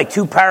have like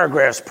 2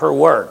 paragraphs per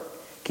word.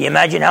 Can you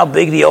imagine how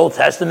big the Old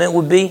Testament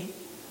would be?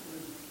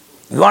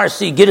 If you want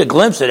to get a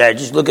glimpse of that,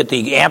 just look at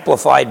the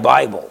Amplified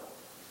Bible.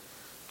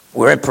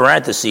 We're in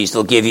parentheses,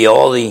 they'll give you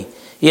all the,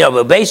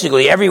 but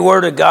basically every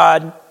word of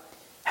God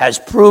has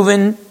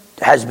been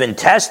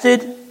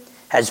tested,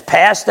 has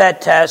passed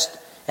that test,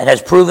 and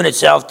has proven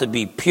itself to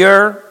be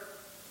pure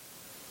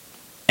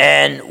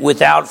and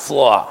without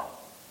flaw.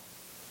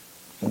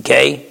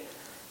 Okay?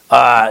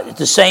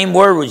 The same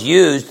word was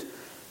used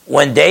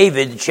when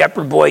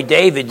shepherd boy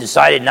David,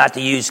 decided not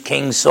to use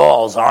King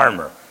Saul's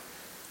armor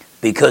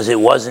because it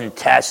wasn't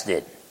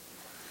tested.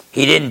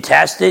 He didn't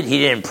test it. He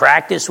didn't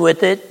practice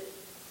with it.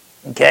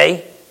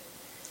 Okay?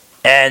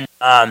 And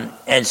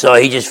so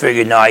he just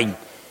figured, no,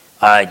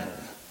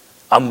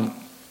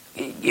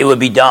 it would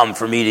be dumb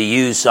for me to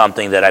use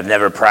something that I've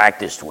never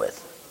practiced with.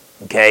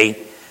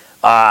 Okay?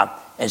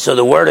 And so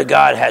the Word of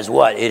God has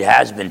what? It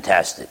has been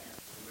tested.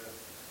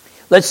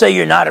 Let's say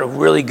you're not a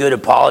really good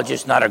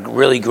apologist, not a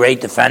really great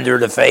defender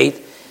of the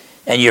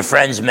faith, and your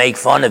friends make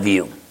fun of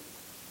you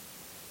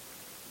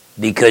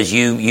because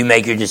you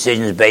make your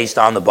decisions based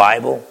on the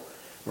Bible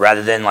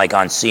rather than like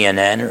on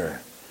CNN or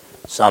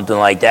something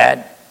like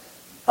that.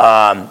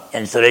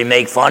 And so they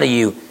make fun of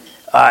you.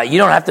 You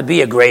don't have to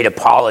be a great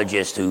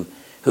apologist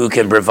who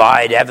can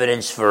provide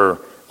evidence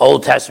for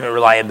Old Testament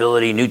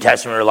reliability, New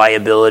Testament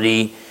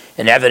reliability,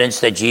 and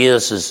evidence that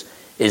Jesus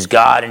is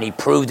God, and he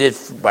proved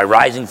it by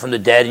rising from the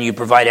dead, and you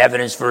provide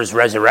evidence for his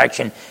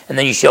resurrection, and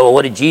then you show, well,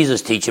 what did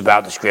Jesus teach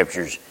about the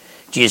Scriptures?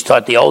 Jesus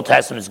taught the Old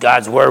Testament is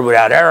God's Word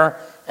without error,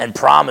 and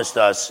promised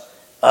us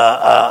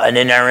an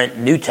inerrant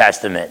New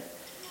Testament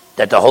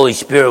that the Holy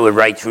Spirit would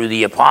write through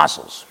the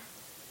apostles.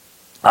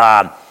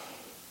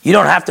 You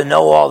don't have to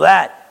know all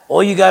that.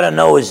 All you got to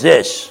know is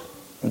this,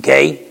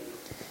 okay?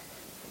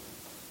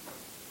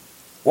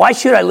 Why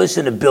should I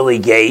listen to Billy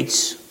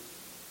Gates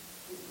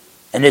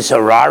and this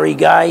Harari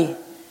guy?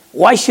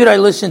 Why should I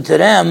listen to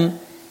them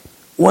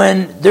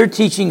when their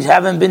teachings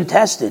haven't been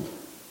tested?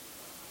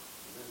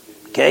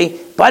 Okay?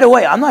 By the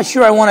way, I'm not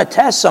sure I want to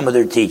test some of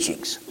their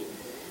teachings.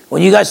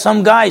 When you got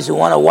some guys who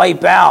want to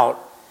wipe out,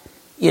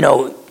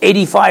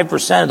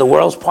 85% of the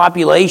world's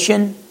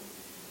population,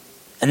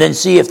 and then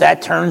see if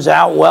that turns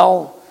out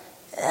well,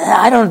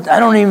 I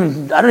don't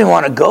even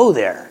want to go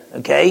there,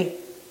 okay?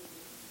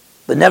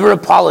 But never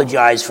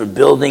apologize for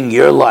building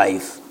your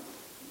life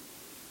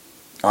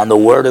on the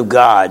Word of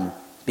God,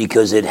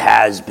 because it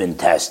has been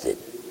tested.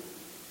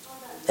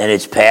 And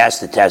it's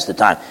passed the test of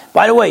time.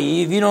 By the way,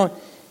 if you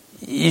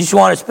just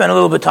want to spend a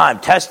little bit of time,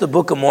 test the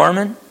Book of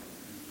Mormon.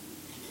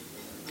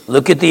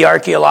 Look at the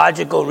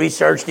archaeological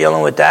research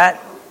dealing with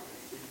that.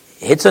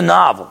 It's a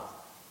novel.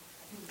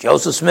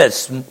 Joseph Smith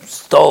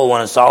stole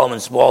one of Solomon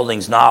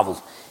Spaulding's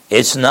novels.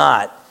 It's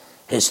not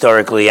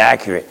historically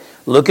accurate.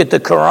 Look at the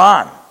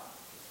Quran.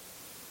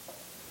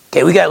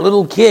 Okay, we got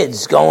little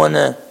kids going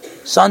to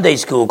Sunday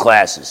school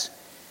classes.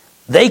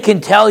 They can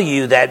tell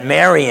you that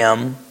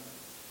Miriam,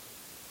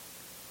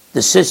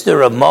 the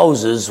sister of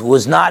Moses,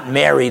 was not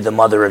Mary, the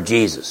mother of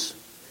Jesus.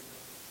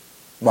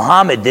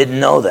 Muhammad didn't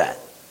know that.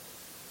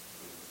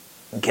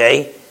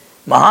 Okay?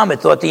 Muhammad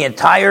thought the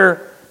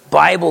entire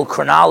Bible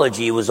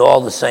chronology was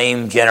all the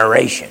same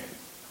generation.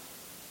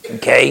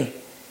 Okay?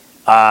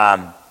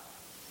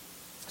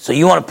 So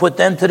you want to put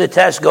them to the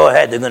test? Go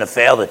ahead. They're going to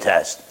fail the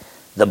test.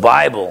 The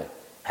Bible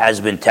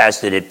has been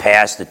tested. It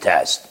passed the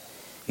test.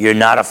 You're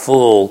not a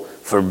fool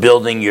for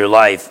building your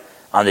life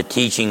on the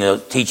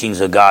teachings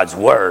of God's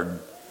Word.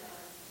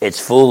 It's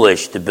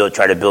foolish to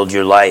try to build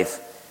your life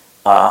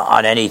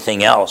on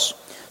anything else.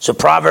 So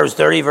Proverbs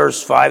 30,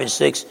 verse 5 and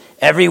 6,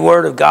 every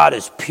word of God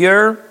is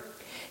pure.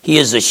 He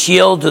is a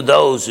shield to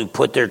those who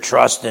put their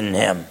trust in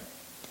him.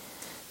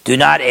 Do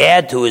not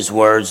add to his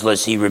words,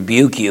 lest he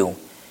rebuke you,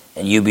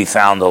 and you be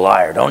found a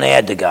liar. Don't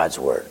add to God's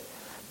Word.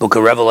 Book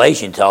of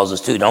Revelation tells us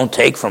too, don't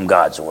take from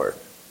God's Word.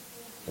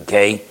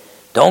 Okay?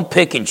 Don't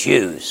pick and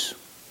choose.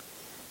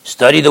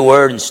 Study the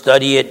Word and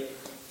study it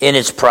in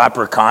its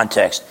proper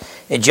context.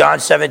 In John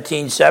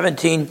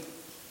 17:17,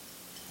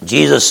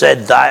 Jesus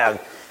said,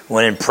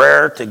 when in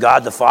prayer to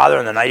God the Father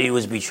on the night he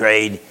was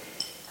betrayed,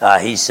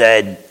 he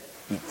said,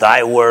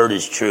 thy word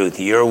is truth.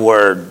 Your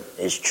word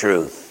is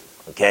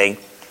truth. Okay?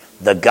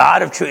 The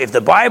God of truth. If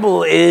the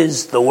Bible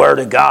is the Word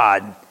of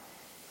God,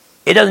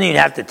 it doesn't even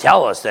have to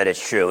tell us that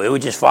it's true. It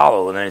would just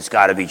follow, and then it's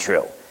got to be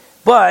true.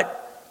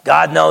 But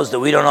God knows that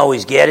we don't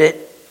always get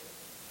it,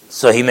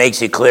 so he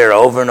makes it clear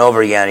over and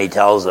over again. He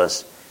tells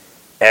us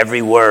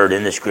every word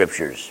in the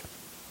Scriptures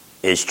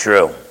is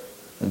true.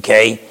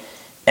 Okay?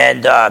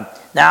 And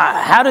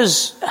now, how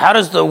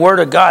does the Word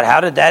of God, how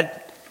did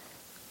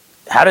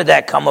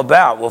that come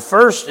about? Well,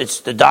 first, it's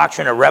the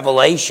doctrine of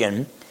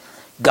revelation.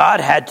 God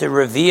had to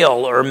reveal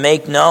or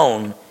make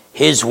known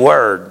his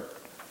Word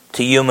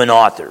to human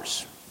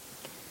authors.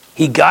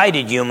 He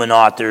guided human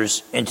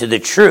authors into the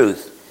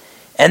truth.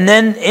 And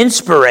then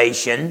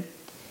inspiration,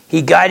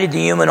 he guided the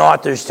human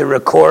authors to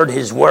record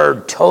his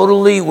Word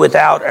totally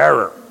without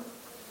error.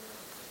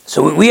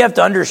 So we have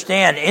to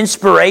understand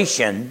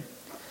inspiration,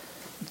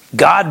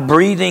 God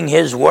breathing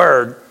his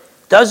Word,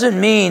 doesn't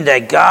mean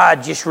that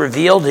God just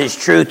revealed his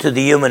truth to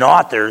the human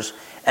authors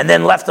and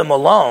then left them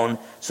alone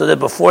so that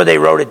before they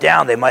wrote it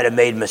down, they might have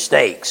made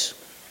mistakes.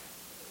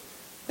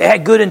 They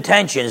had good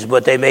intentions,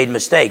 but they made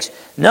mistakes.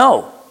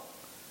 No.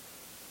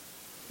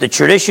 The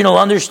traditional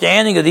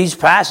understanding of these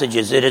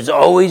passages, it has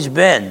always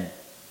been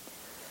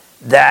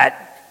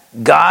that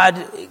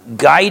God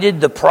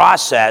guided the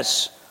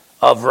process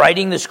of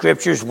writing the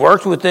Scriptures,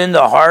 worked within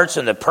the hearts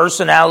and the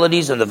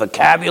personalities and the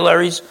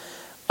vocabularies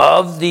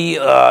of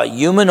the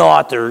human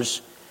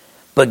authors,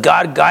 but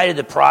God guided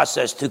the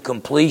process to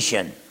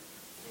completion.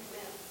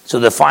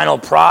 So the final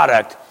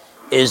product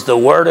is the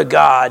Word of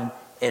God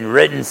in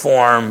written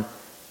form,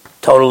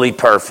 totally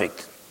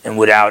perfect and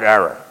without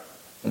error.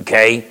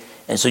 Okay?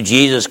 And so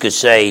Jesus could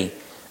say,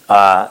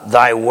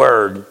 thy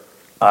word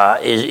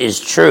is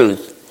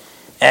truth.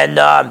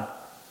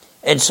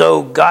 And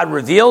so God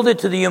revealed it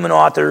to the human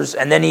authors,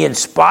 and then he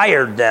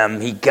inspired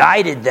them, he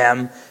guided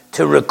them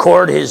to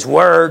record his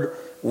word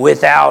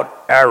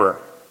without error.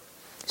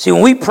 See,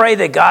 when we pray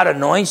that God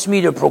anoints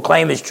me to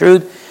proclaim his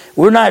truth,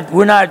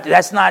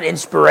 that's not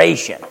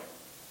inspiration.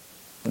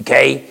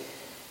 Okay?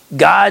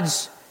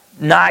 God's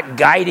not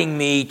guiding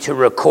me to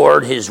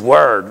record his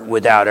word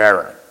without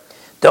error.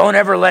 Don't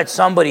ever let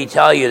somebody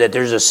tell you that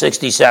there's a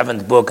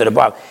 67th book of the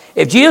Bible.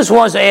 If Jesus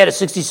wants to add a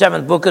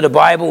 67th book of the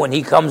Bible when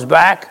he comes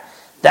back,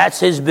 that's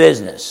his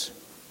business.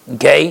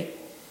 Okay?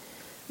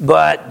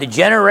 But the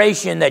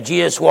generation that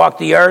Jesus walked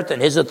the earth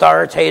and his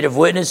authoritative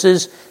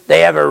witnesses,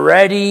 they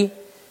already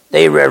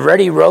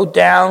wrote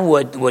down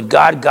what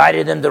God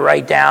guided them to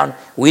write down.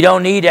 We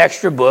don't need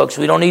extra books.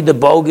 We don't need the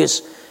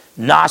bogus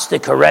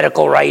Gnostic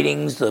heretical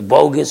writings, the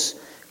bogus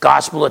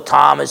Gospel of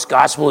Thomas,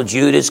 Gospel of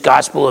Judas,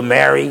 Gospel of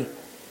Mary.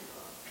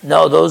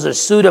 No, those are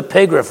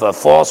pseudepigrapha,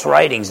 false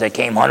writings that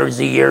came hundreds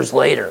of years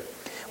later.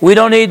 We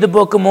don't need the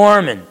Book of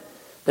Mormon,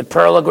 the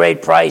Pearl of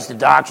Great Price, the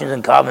Doctrines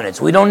and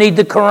Covenants. We don't need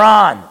the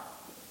Quran.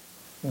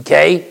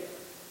 Okay?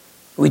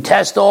 We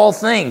test all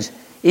things.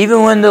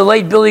 Even when the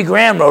late Billy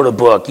Graham wrote a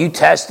book, you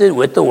tested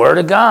with the Word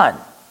of God.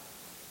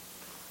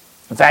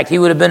 In fact, he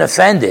would have been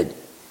offended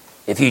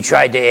if you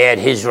tried to add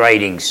his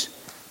writings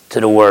to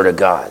the Word of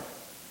God.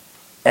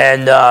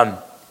 And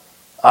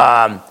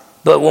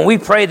but when we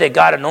pray that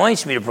God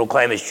anoints me to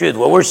proclaim his truth,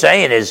 what we're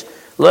saying is,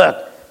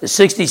 look, the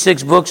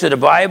 66 books of the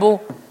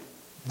Bible,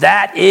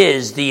 that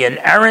is the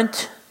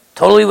inerrant,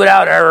 totally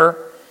without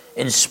error,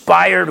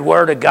 inspired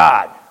Word of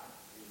God.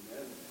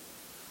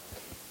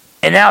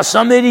 And now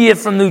some idiot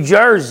from New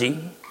Jersey,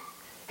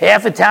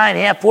 half Italian,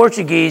 half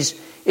Portuguese,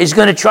 is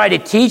going to try to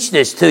teach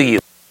this to you.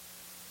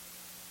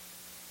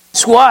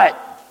 Guess what?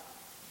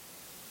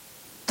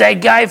 That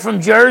guy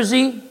from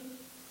Jersey,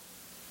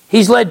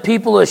 he's led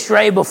people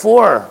astray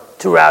before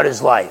throughout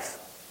his life.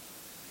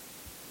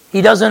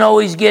 He doesn't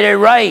always get it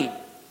right.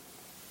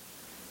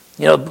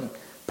 You know,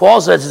 Paul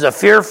says it's a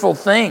fearful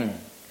thing.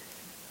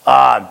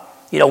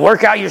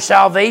 Work out your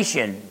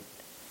salvation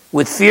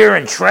with fear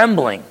and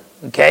trembling.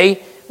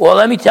 Okay? Well,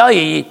 let me tell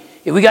you,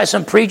 if we got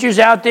some preachers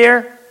out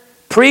there,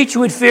 preach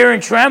with fear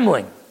and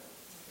trembling.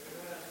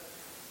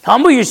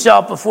 Humble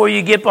yourself before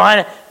you get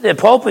behind the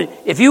pulpit.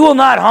 If you will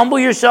not humble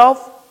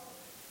yourself,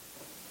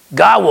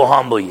 God will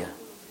humble you.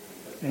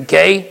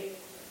 Okay?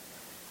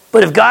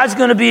 But if God's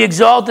going to be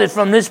exalted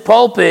from this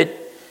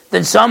pulpit,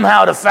 then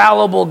somehow the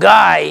fallible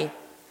guy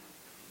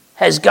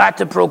has got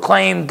to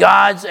proclaim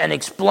God's and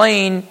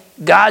explain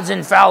God's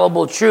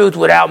infallible truth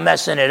without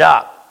messing it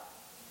up.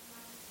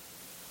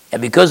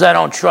 And because I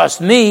don't trust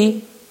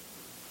me,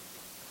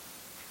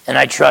 and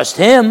I trust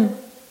him,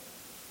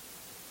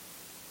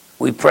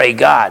 we pray,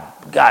 God,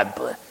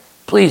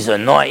 please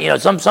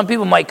anoint. Some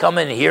people might come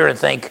in here and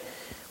think,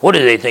 what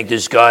do they think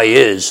this guy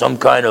is? Some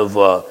kind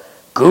of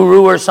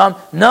guru or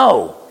something?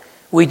 No.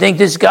 We think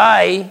this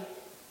guy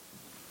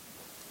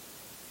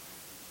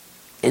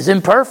is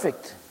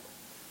imperfect.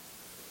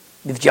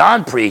 If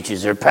John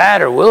preaches or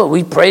Pat or Will,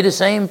 we pray the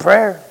same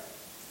prayer.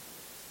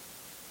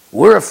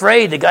 We're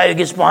afraid the guy who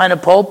gets behind a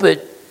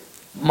pulpit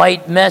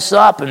might mess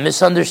up and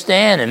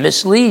misunderstand and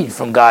mislead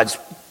from God's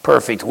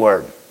perfect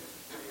word.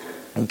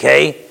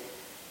 Okay?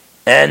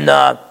 And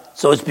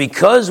so it's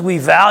because we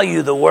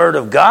value the word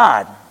of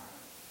God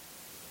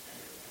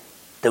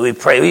that we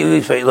pray.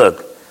 We say,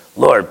 look,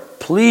 Lord,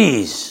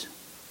 please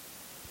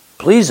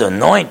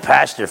anoint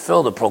Pastor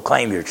Phil to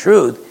proclaim your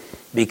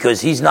truth,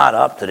 because he's not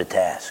up to the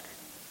task.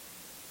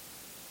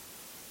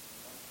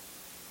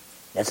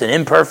 That's an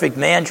imperfect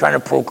man trying to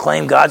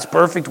proclaim God's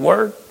perfect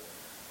word.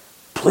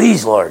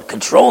 Please, Lord,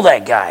 control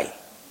that guy.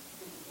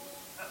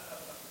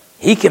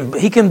 He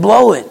can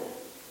blow it.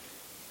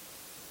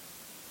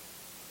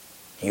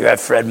 You're at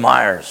Fred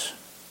Meyer's.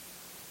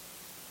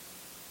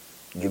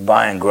 You're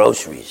buying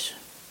groceries.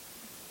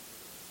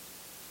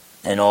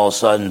 And all of a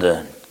sudden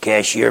the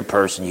cashier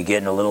person, you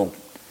get in a little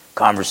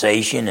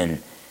conversation,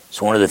 and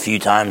it's one of the few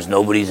times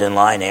nobody's in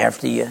line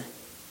after you.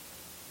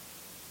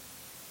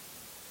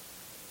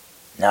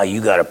 Now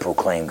you got to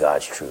proclaim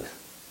God's truth.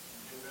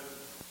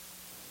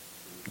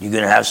 You're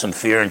going to have some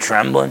fear and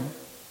trembling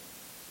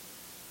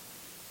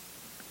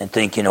and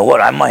think, you know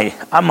what, I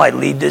might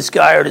lead this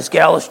guy or this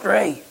gal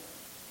astray.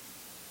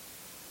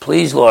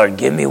 Please, Lord,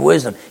 give me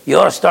wisdom. You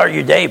ought to start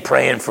your day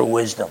praying for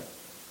wisdom,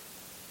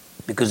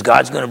 because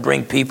God's going to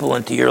bring people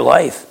into your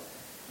life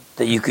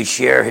that you could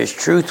share his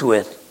truth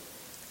with.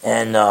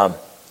 And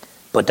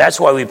but that's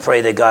why we pray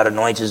that God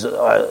anoints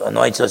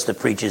us to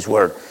preach his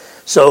word.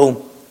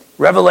 So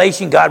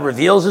revelation, God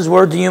reveals his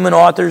word to human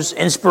authors.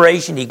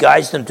 Inspiration, he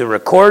guides them to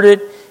record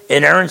it.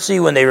 Inerrancy,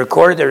 when they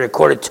record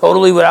it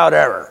totally without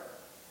error.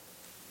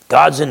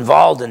 God's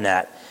involved in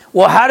that.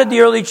 Well, how did the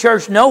early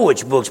church know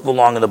which books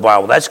belong in the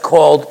Bible? That's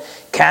called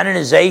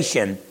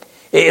canonization.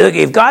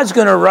 If God's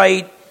going to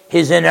write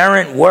his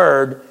inerrant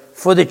word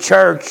for the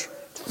church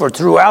for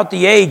throughout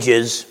the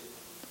ages,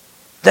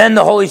 then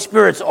the Holy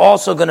Spirit's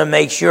also going to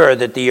make sure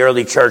that the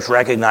early church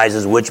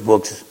recognizes which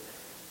books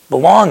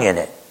belong in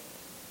it.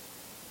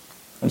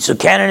 And so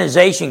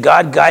canonization,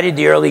 God guided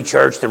the early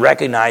church to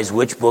recognize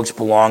which books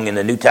belong in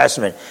the New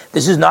Testament.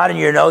 This is not in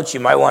your notes. You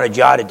might want to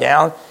jot it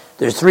down.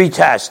 There's 3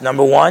 tests.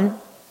 Number 1,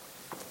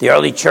 the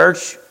early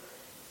church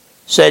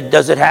said,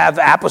 does it have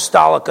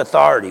apostolic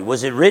authority?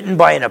 Was it written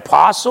by an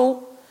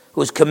apostle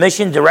who was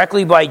commissioned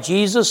directly by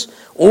Jesus,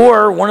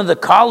 or one of the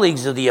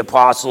colleagues of the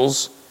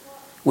apostles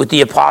with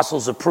the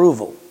apostles'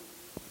 approval?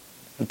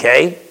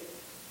 Okay?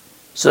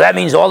 So that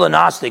means all the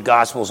Gnostic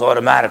Gospels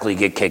automatically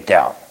get kicked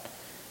out.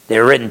 They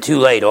were written too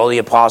late. All the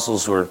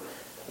apostles were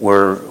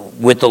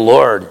with the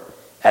Lord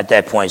at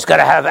that point. It's got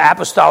to have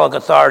apostolic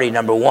authority,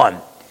 number 1.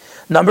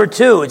 Number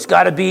 2, it's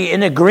got to be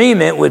in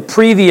agreement with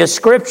previous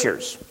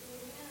scriptures.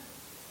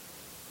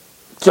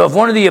 So if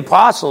one of the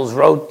apostles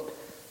wrote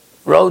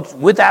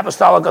with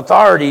apostolic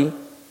authority,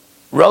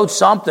 wrote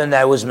something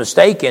that was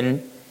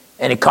mistaken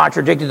and it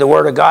contradicted the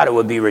word of God, it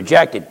would be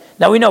rejected.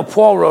 Now we know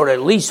Paul wrote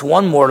at least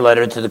one more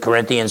letter to the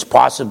Corinthians,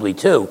 possibly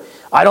 2.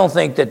 I don't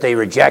think that they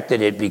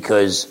rejected it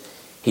because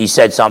he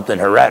said something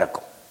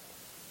heretical.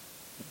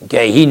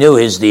 Okay, he knew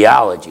his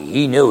theology.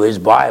 He knew his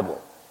Bible.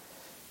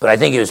 But I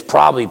think it was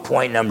probably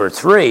point number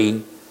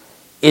 3,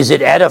 is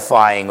it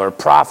edifying or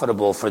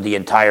profitable for the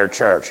entire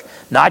church?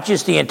 Not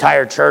just the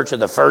entire church of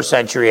the 1st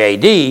century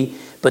AD,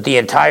 but the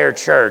entire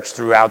church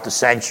throughout the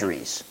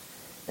centuries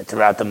and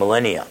throughout the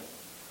millennia.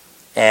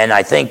 And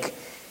I think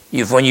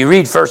when you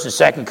read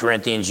 1st and 2nd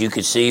Corinthians, you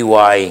could see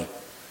why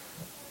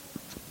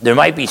there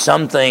might be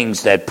some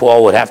things that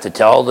Paul would have to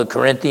tell the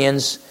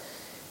Corinthians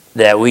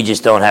that we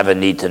just don't have a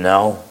need to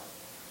know,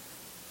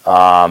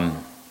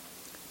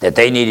 that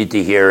they needed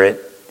to hear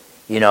it.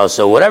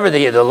 So whatever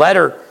the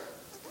letter,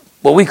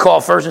 what we call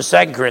 1st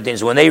and 2nd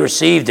Corinthians, when they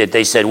received it,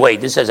 they said,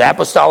 wait, this has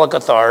apostolic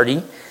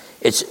authority.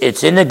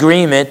 It's in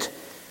agreement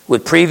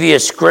with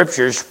previous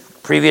scriptures,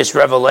 previous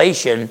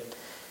revelation,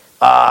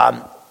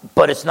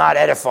 but it's not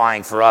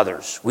edifying for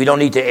others. We don't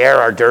need to air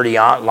our dirty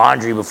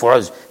laundry before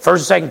others.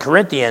 1st and 2nd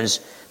Corinthians,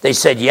 they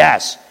said,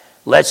 yes,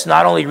 let's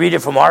not only read it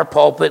from our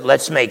pulpit,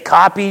 let's make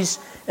copies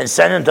and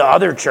send them to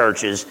other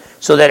churches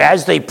so that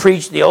as they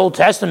preach, the Old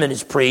Testament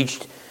is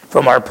preached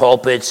from our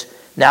pulpits,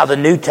 now the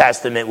New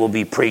Testament will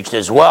be preached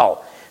as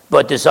well.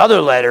 But this other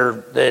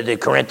letter, the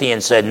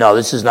Corinthians said, no,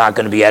 this is not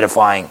going to be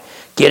edifying.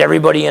 Get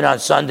everybody in on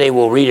Sunday,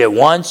 we'll read it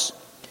once,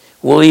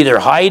 we'll either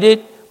hide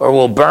it or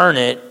we'll burn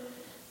it,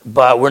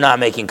 but we're not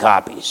making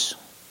copies.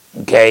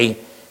 Okay?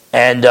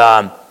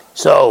 And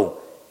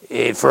so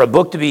for a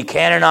book to be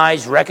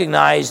canonized,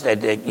 recognized,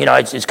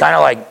 it's kind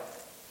of like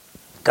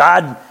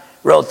God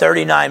wrote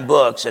 39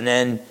 books and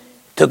then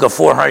took a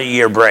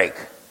 400-year break.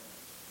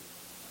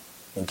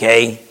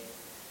 Okay?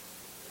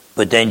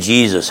 But then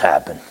Jesus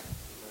happened.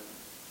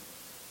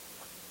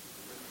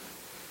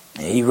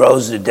 He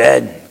rose the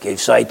dead, gave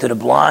sight to the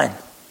blind,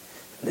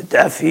 the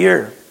deaf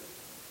hear.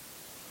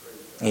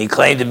 He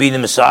claimed to be the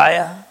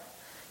Messiah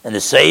and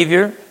the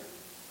Savior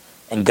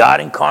and God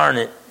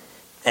incarnate.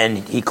 And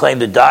he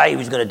claimed to die. He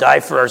was going to die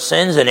for our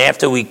sins. And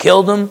after we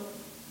killed him,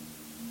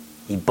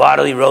 he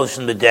bodily rose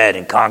from the dead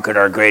and conquered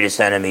our greatest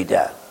enemy,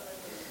 death.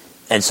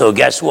 And so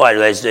guess what?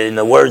 As in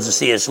the words of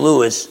C.S.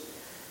 Lewis,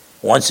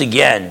 once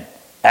again,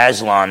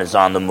 Aslan is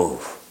on the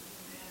move.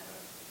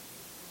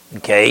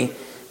 Okay?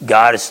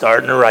 God is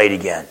starting to write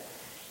again.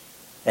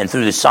 And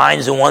through the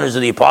signs and wonders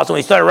of the apostle, when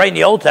he started writing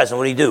the Old Testament,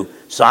 what did he do?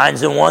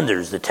 Signs and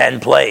wonders, the 10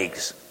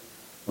 plagues.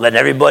 Letting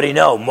everybody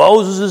know,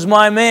 Moses is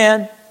my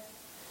man.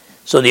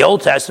 So in the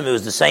Old Testament, it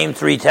was the same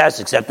 3 tests,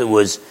 except it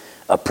was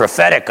a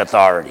prophetic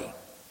authority.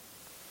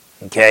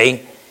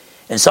 Okay?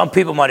 And some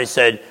people might have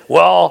said,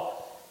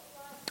 well,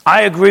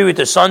 I agree with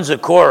the sons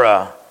of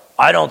Korah.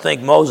 I don't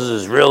think Moses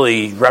is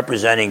really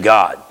representing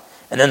God.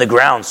 And then the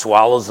ground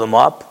swallows them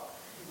up.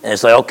 And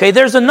it's like, okay,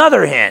 there's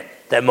another hint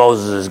that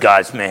Moses is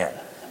God's man.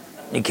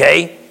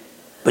 Okay?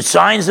 But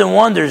signs and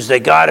wonders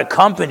that God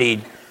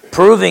accompanied,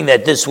 proving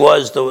that this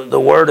was the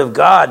Word of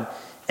God.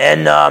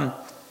 And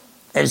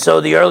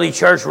so the early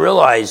church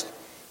realized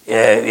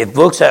if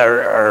books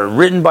are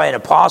written by an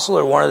apostle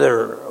or one of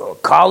their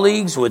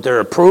colleagues with their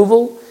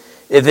approval,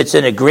 if it's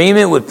in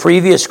agreement with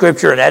previous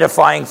scripture and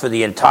edifying for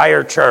the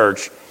entire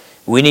church,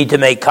 we need to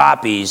make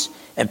copies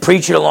and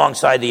preach it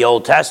alongside the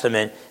Old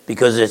Testament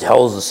because it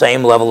holds the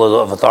same level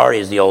of authority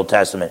as the Old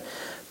Testament.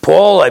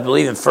 Paul, I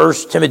believe in 1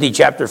 Timothy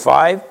chapter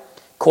 5,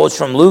 quotes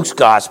from Luke's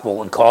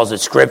gospel and calls it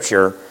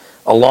scripture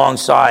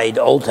alongside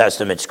Old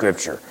Testament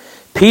scripture.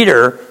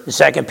 Peter, in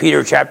 2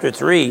 Peter chapter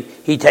 3,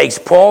 he takes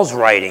Paul's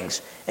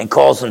writings and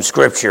calls them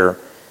scripture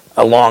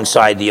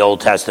alongside the Old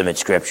Testament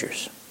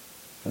scriptures.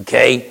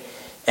 Okay?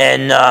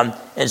 And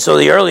so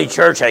the early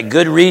church had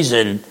good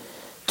reason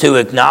to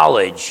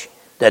acknowledge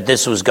that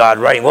this was God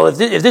writing. Well, if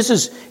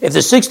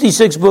the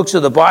 66 books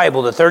of the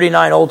Bible, the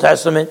 39 Old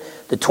Testament,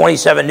 the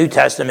 27 New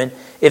Testament,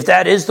 if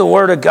that is the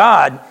Word of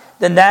God,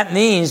 then that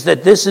means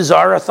that this is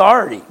our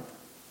authority.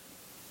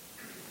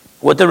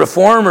 What the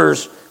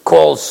Reformers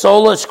call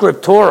sola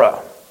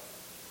scriptura.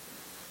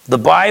 The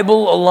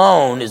Bible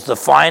alone is the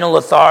final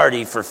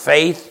authority for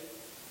faith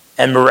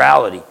and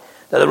morality.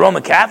 Now, the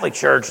Roman Catholic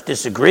Church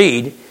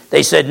disagreed.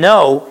 They said,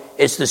 no,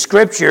 it's the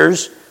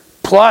Scriptures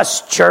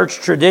plus church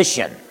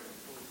tradition,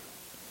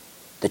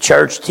 the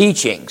church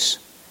teachings.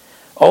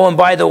 Oh, and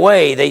by the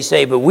way, they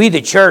say, but we,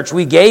 the church,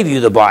 we gave you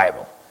the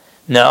Bible.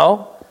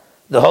 No,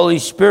 the Holy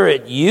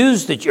Spirit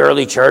used the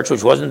early church,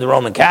 which wasn't the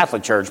Roman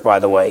Catholic Church, by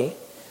the way.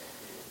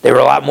 They were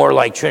a lot more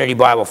like Trinity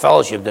Bible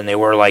Fellowship than they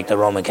were like the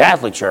Roman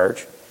Catholic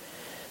Church.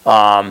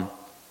 But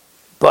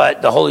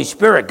the Holy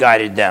Spirit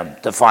guided them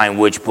to find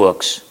which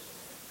books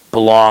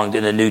belonged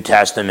in the New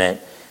Testament.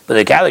 But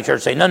the Catholic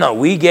Church say, no,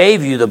 we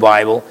gave you the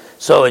Bible,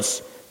 so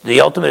it's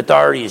the ultimate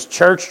authority is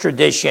church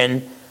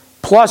tradition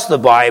plus the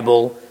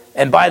Bible.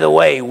 And by the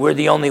way, we're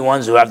the only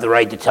ones who have the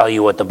right to tell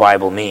you what the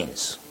Bible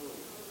means.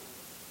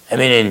 I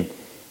mean,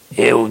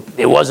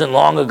 it wasn't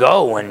long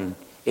ago when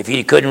if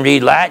you couldn't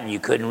read Latin, you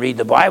couldn't read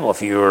the Bible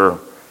if you were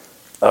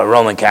a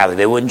Roman Catholic.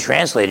 They wouldn't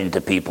translate it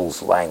into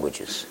people's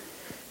languages.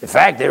 In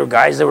fact, there were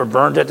guys that were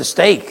burned at the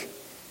stake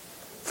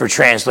for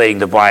translating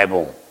the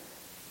Bible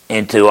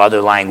into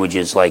other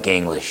languages like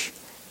English.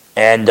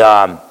 And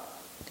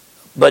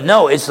but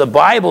no, it's the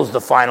Bible's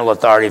the final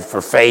authority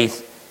for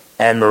faith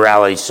and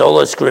morality.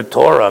 Sola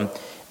scriptura.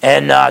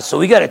 And so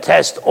we got to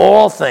test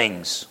all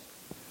things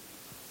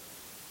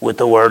with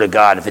the Word of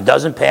God. If it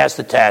doesn't pass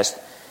the test,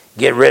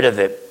 get rid of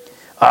it.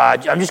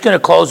 I'm just going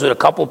to close with a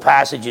couple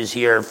passages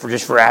here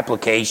for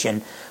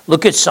application.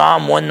 Look at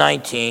Psalm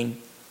 119.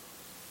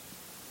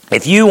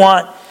 If you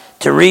want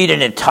to read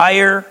an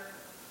entire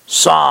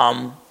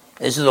psalm,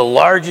 this is the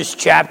largest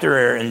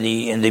chapter in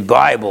the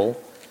Bible,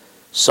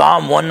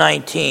 Psalm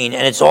 119,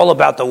 and it's all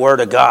about the Word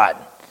of God.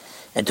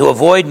 And to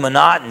avoid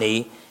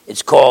monotony,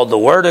 it's called the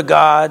Word of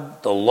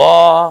God, the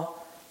law,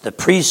 the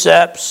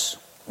precepts,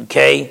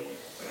 the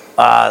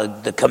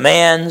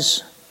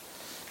commands.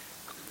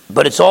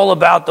 But it's all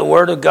about the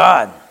Word of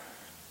God.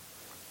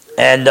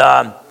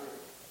 But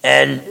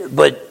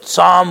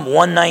Psalm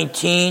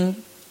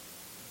 119,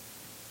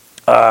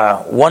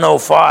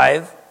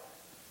 105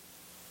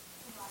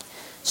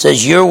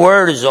 says, your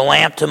word is a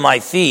lamp to my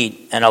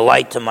feet and a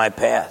light to my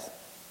path.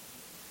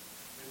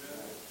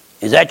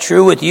 Is that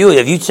true with you?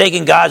 Have you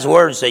taken God's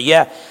word and said,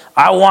 yeah,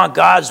 I want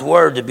God's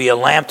word to be a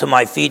lamp to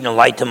my feet and a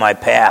light to my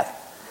path.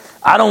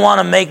 I don't want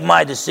to make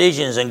my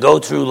decisions and go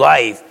through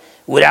life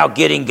without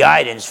getting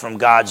guidance from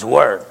God's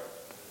word.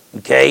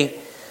 Okay?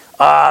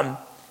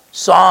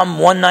 Psalm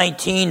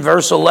 119,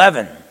 verse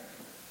 11.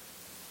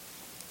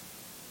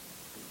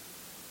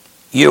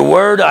 Your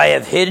word I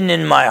have hidden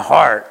in my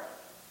heart.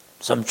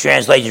 Some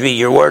translations read,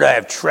 your word I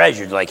have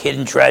treasured, like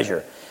hidden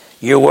treasure.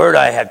 Your word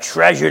I have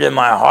treasured in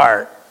my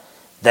heart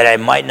that I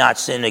might not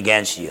sin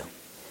against you.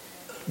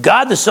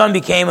 God the Son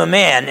became a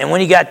man, and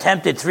when he got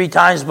tempted 3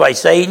 times by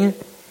Satan,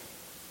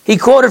 he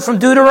quoted from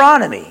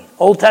Deuteronomy,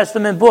 Old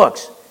Testament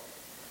books.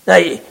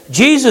 Now,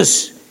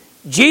 Jesus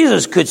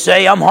could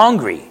say, I'm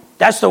hungry.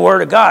 That's the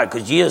word of God,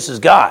 because Jesus is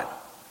God.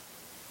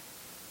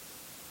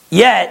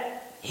 Yet,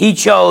 he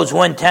chose,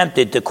 when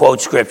tempted, to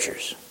quote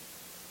scriptures.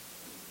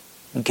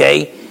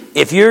 Okay?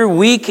 If you're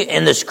weak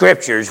in the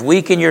scriptures,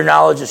 weak in your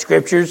knowledge of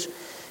scriptures,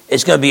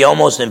 it's going to be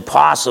almost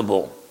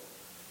impossible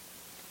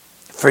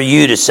for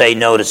you to say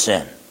no to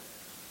sin.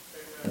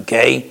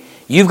 Okay?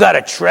 You've got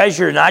to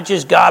treasure not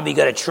just God, but you've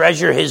got to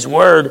treasure his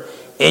word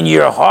in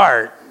your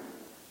heart.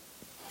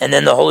 And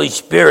then the Holy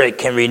Spirit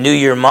can renew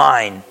your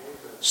mind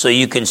so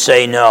you can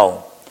say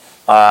no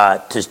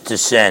to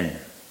sin.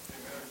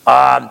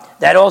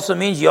 That also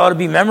means you ought to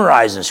be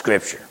memorizing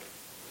Scripture.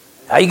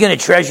 How are you going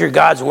to treasure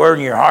God's word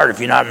in your heart if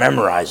you're not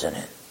memorizing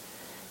it?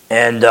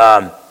 And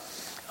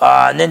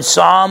then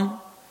Psalm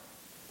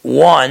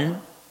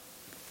 1,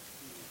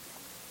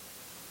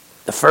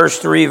 the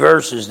first 3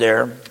 verses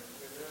there.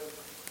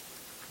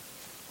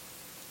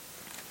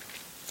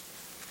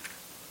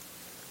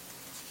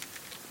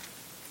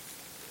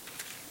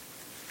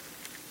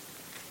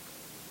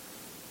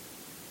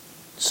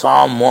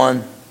 Psalm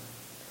 1,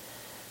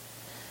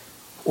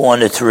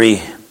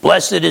 1-3.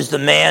 Blessed is the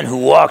man who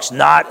walks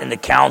not in the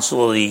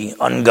counsel of the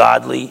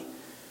ungodly,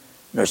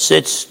 nor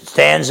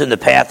stands in the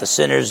path of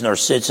sinners, nor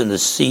sits in the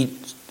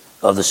seat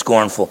of the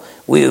scornful.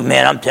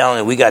 I'm telling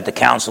you, we got the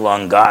counsel of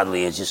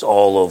ungodly. It's just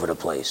all over the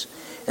place.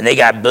 And they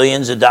got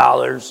billions of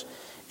dollars,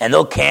 and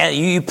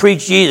you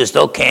preach Jesus,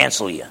 they'll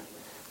cancel you.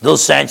 They'll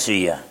censor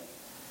you.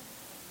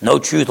 No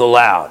truth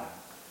allowed.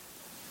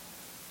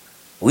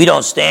 We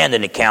don't stand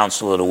in the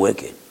counsel of the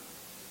wicked.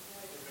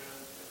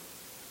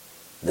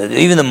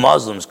 Even the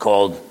Muslims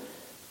called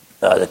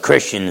the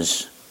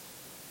Christians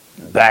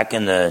back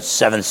in the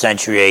 7th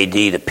century AD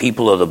the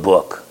people of the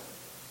book.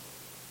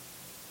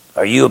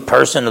 Are you a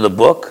person of the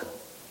book?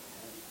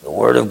 The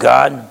Word of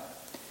God?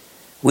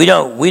 We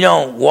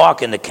don't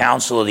walk in the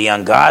counsel of the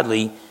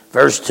ungodly,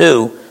 Verse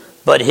 2,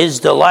 but his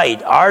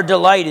delight, our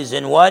delight is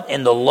in what?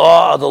 In the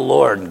law of the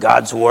Lord,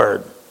 God's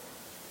word.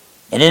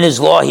 And in his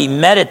law he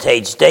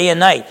meditates day and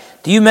night.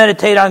 Do you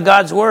meditate on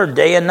God's word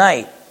day and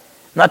night?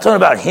 I'm not talking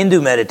about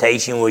Hindu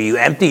meditation where you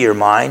empty your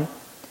mind.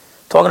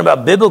 I'm talking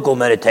about biblical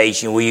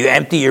meditation where you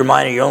empty your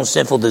mind of your own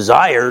sinful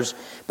desires,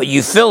 but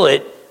you fill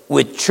it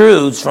with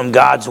truths from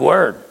God's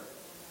word.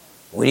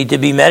 We need to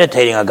be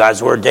meditating on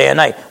God's word day and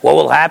night. What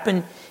will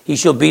happen? He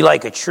shall be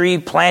like a tree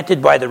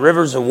planted by the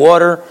rivers of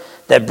water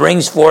that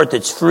brings forth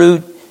its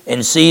fruit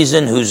in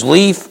season, whose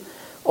leaf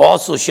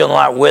also shall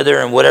not wither,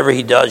 and whatever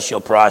he does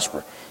shall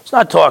prosper. It's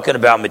not talking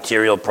about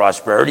material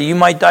prosperity. You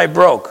might die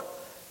broke,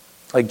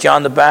 like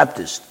John the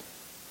Baptist.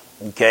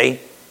 Okay?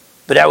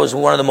 But that was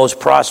one of the most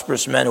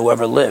prosperous men who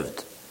ever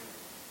lived,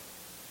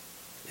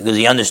 because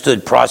he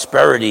understood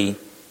prosperity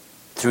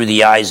through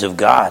the eyes of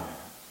God.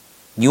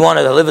 You want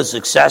to live a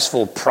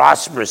successful,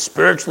 prosperous,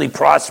 spiritually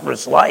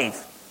prosperous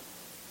life,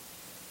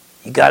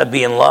 you got to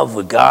be in love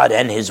with God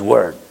and his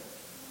word.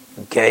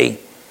 Okay?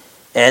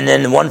 And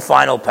then one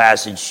final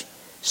passage,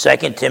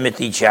 2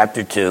 Timothy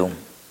chapter 2.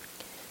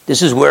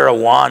 This is where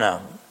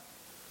Awana,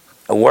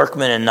 a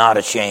workman and not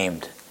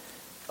ashamed,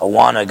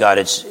 Awana got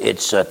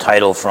its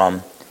title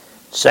from.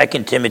 2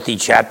 Timothy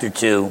chapter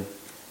 2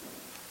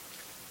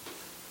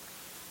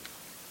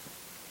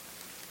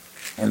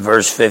 and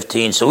verse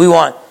 15. So we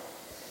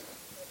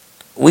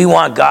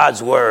want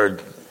God's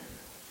word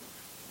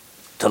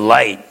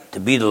to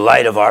be the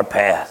light of our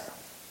path.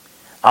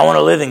 I want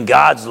to live in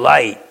God's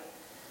light,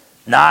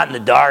 not in the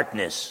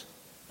darkness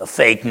of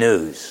fake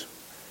news,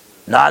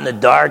 not in the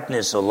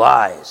darkness of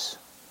lies.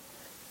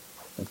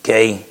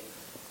 Okay?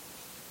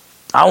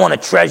 I want to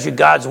treasure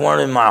God's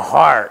word in my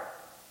heart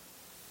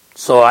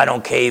so I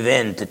don't cave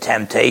in to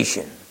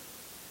temptation.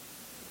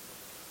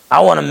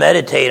 I want to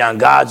meditate on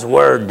God's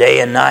word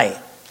day and night.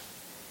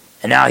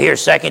 And now here,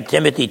 2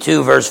 Timothy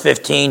 2, verse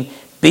 15,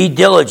 be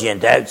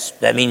diligent.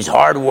 That means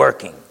hard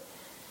working.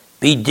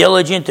 Be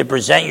diligent to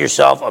present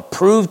yourself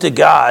approved to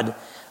God,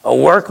 a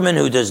workman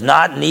who does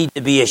not need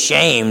to be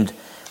ashamed,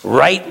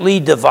 rightly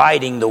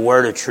dividing the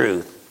word of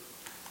truth.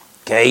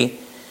 Okay?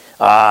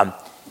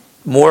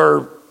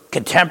 More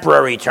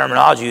contemporary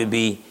terminology would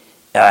be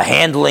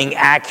handling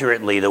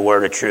accurately the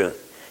word of truth.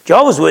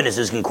 Jehovah's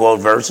Witnesses can quote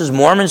verses.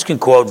 Mormons can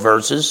quote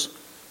verses.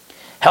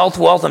 Health,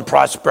 wealth, and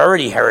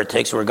prosperity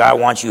heretics, where God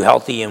wants you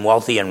healthy and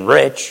wealthy and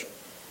rich,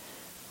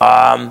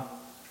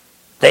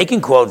 they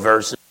can quote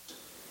verses,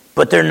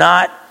 but they're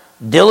not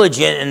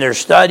diligent in their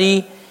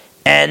study,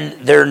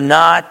 and they're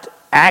not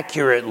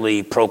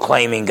accurately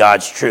proclaiming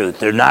God's truth.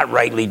 They're not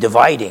rightly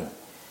dividing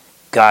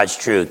God's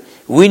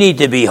truth. We need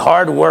to be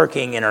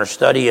hardworking in our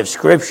study of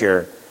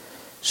Scripture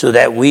so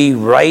that we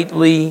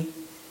rightly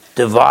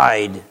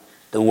divide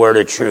the word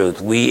of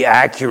truth. We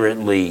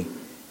accurately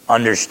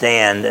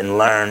understand and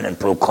learn and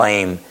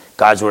proclaim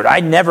God's word.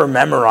 I never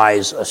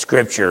memorize a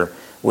scripture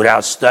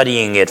without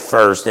studying it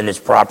first in its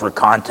proper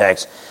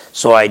context,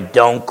 so I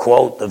don't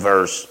quote the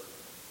verse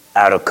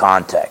out of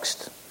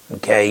context.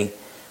 Okay?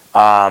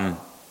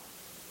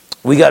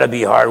 We got to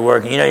be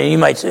hardworking. You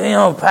might say,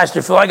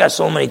 Pastor Phil, I got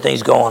so many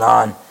things going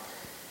on.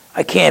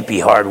 I can't be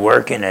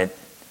hardworking at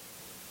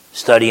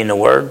studying the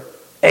word.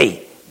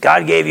 Hey,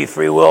 God gave you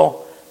free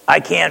will. I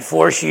can't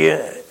force you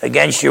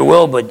against your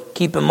will, but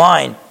keep in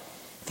mind,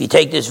 if you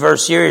take this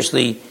verse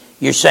seriously,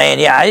 you're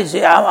saying,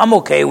 I'm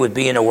okay with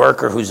being a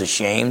worker who's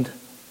ashamed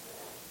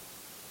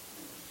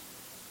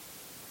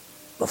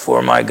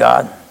before my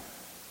God.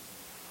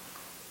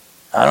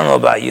 I don't know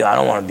about you. I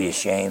don't want to be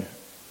ashamed.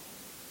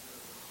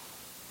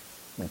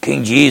 When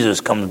King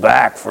Jesus comes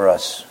back for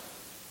us,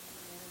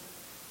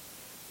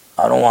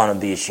 I don't want to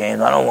be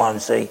ashamed. I don't want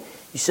to say,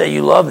 you say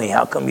you love me.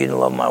 How come you didn't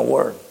love my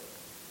word?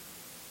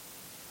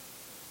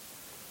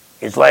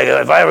 It's like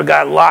if I ever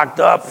got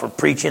locked up for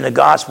preaching the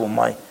gospel,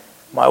 my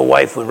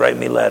wife would write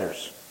me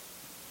letters.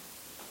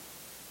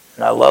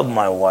 And I love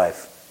my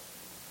wife.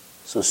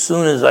 So as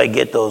soon as I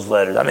get those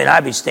letters,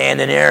 I'd be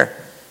standing there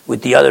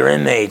with the other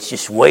inmates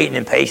just waiting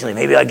impatiently.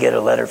 Maybe I'll get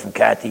a letter from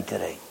Kathy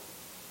today.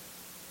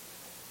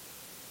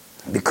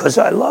 Because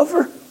I love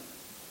her,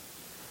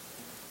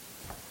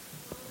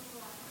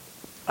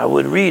 I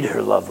would read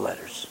her love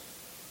letters.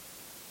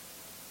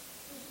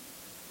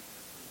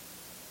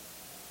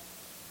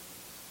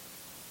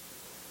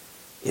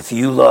 If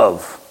you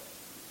love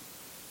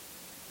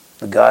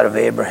the God of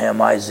Abraham,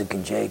 Isaac,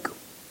 and Jacob,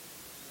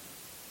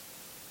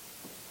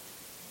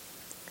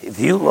 if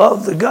you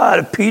love the God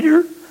of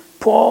Peter,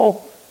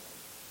 Paul,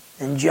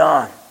 and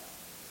John,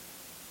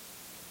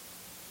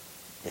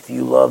 if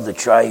you love the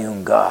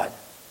triune God,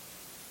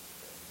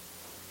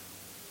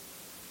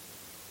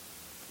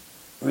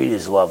 read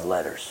his love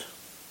letters.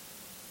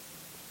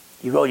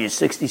 He wrote you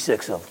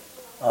 66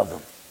 of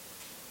them.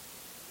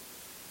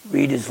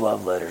 Read his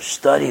love letters.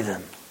 Study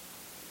them.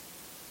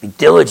 Be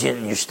diligent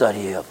in your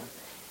study of them.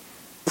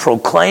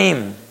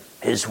 Proclaim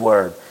his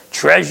word.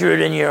 Treasure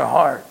it in your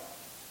heart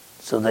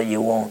so that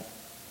you won't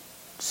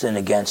sin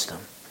against him.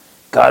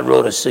 God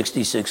wrote us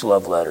 66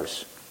 love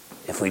letters.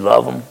 If we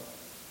love them,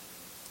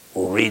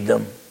 we'll read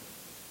them,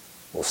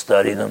 We'll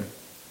study them.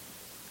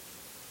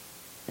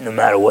 No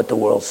matter what the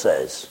world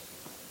says,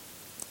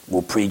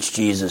 we'll preach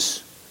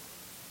Jesus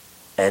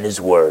and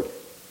his word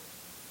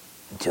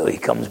until he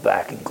comes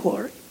back in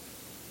glory.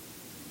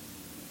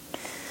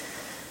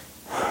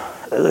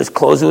 Let's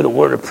close with a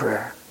word of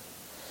prayer.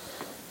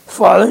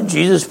 Father, in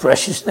Jesus'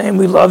 precious name,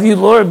 we love you,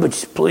 Lord, but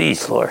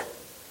please, Lord,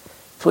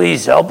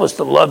 please help us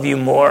to love you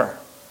more.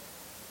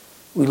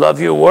 We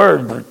love your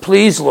word, but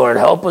please, Lord,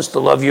 help us to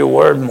love your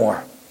word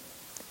more.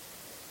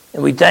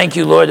 And we thank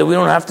you, Lord, that we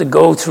don't have to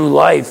go through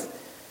life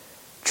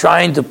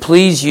trying to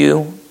please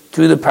you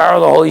through the power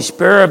of the Holy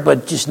Spirit,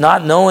 but just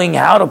not knowing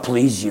how to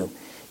please you.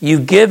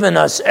 You've given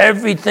us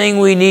everything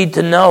we need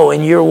to know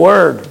in your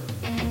word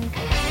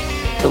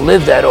to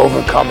live that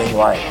overcoming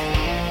life.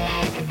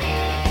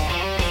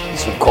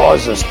 So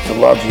cause us to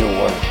love your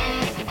word.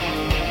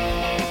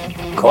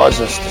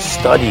 Cause us to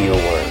study your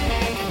word.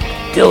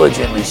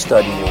 Diligently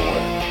study your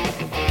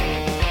word.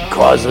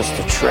 Cause us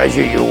to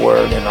treasure your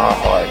word in our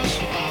hearts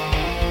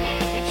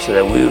so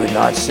that we would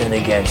not sin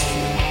against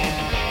you.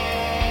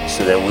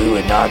 So that we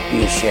would not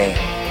be ashamed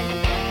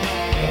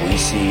when we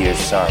see your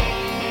Son,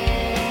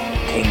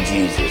 King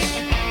Jesus,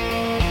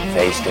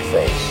 face to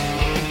face.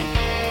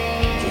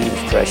 In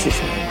Jesus'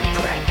 precious name we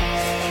pray.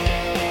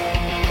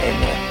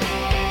 Amen.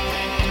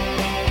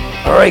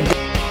 All right.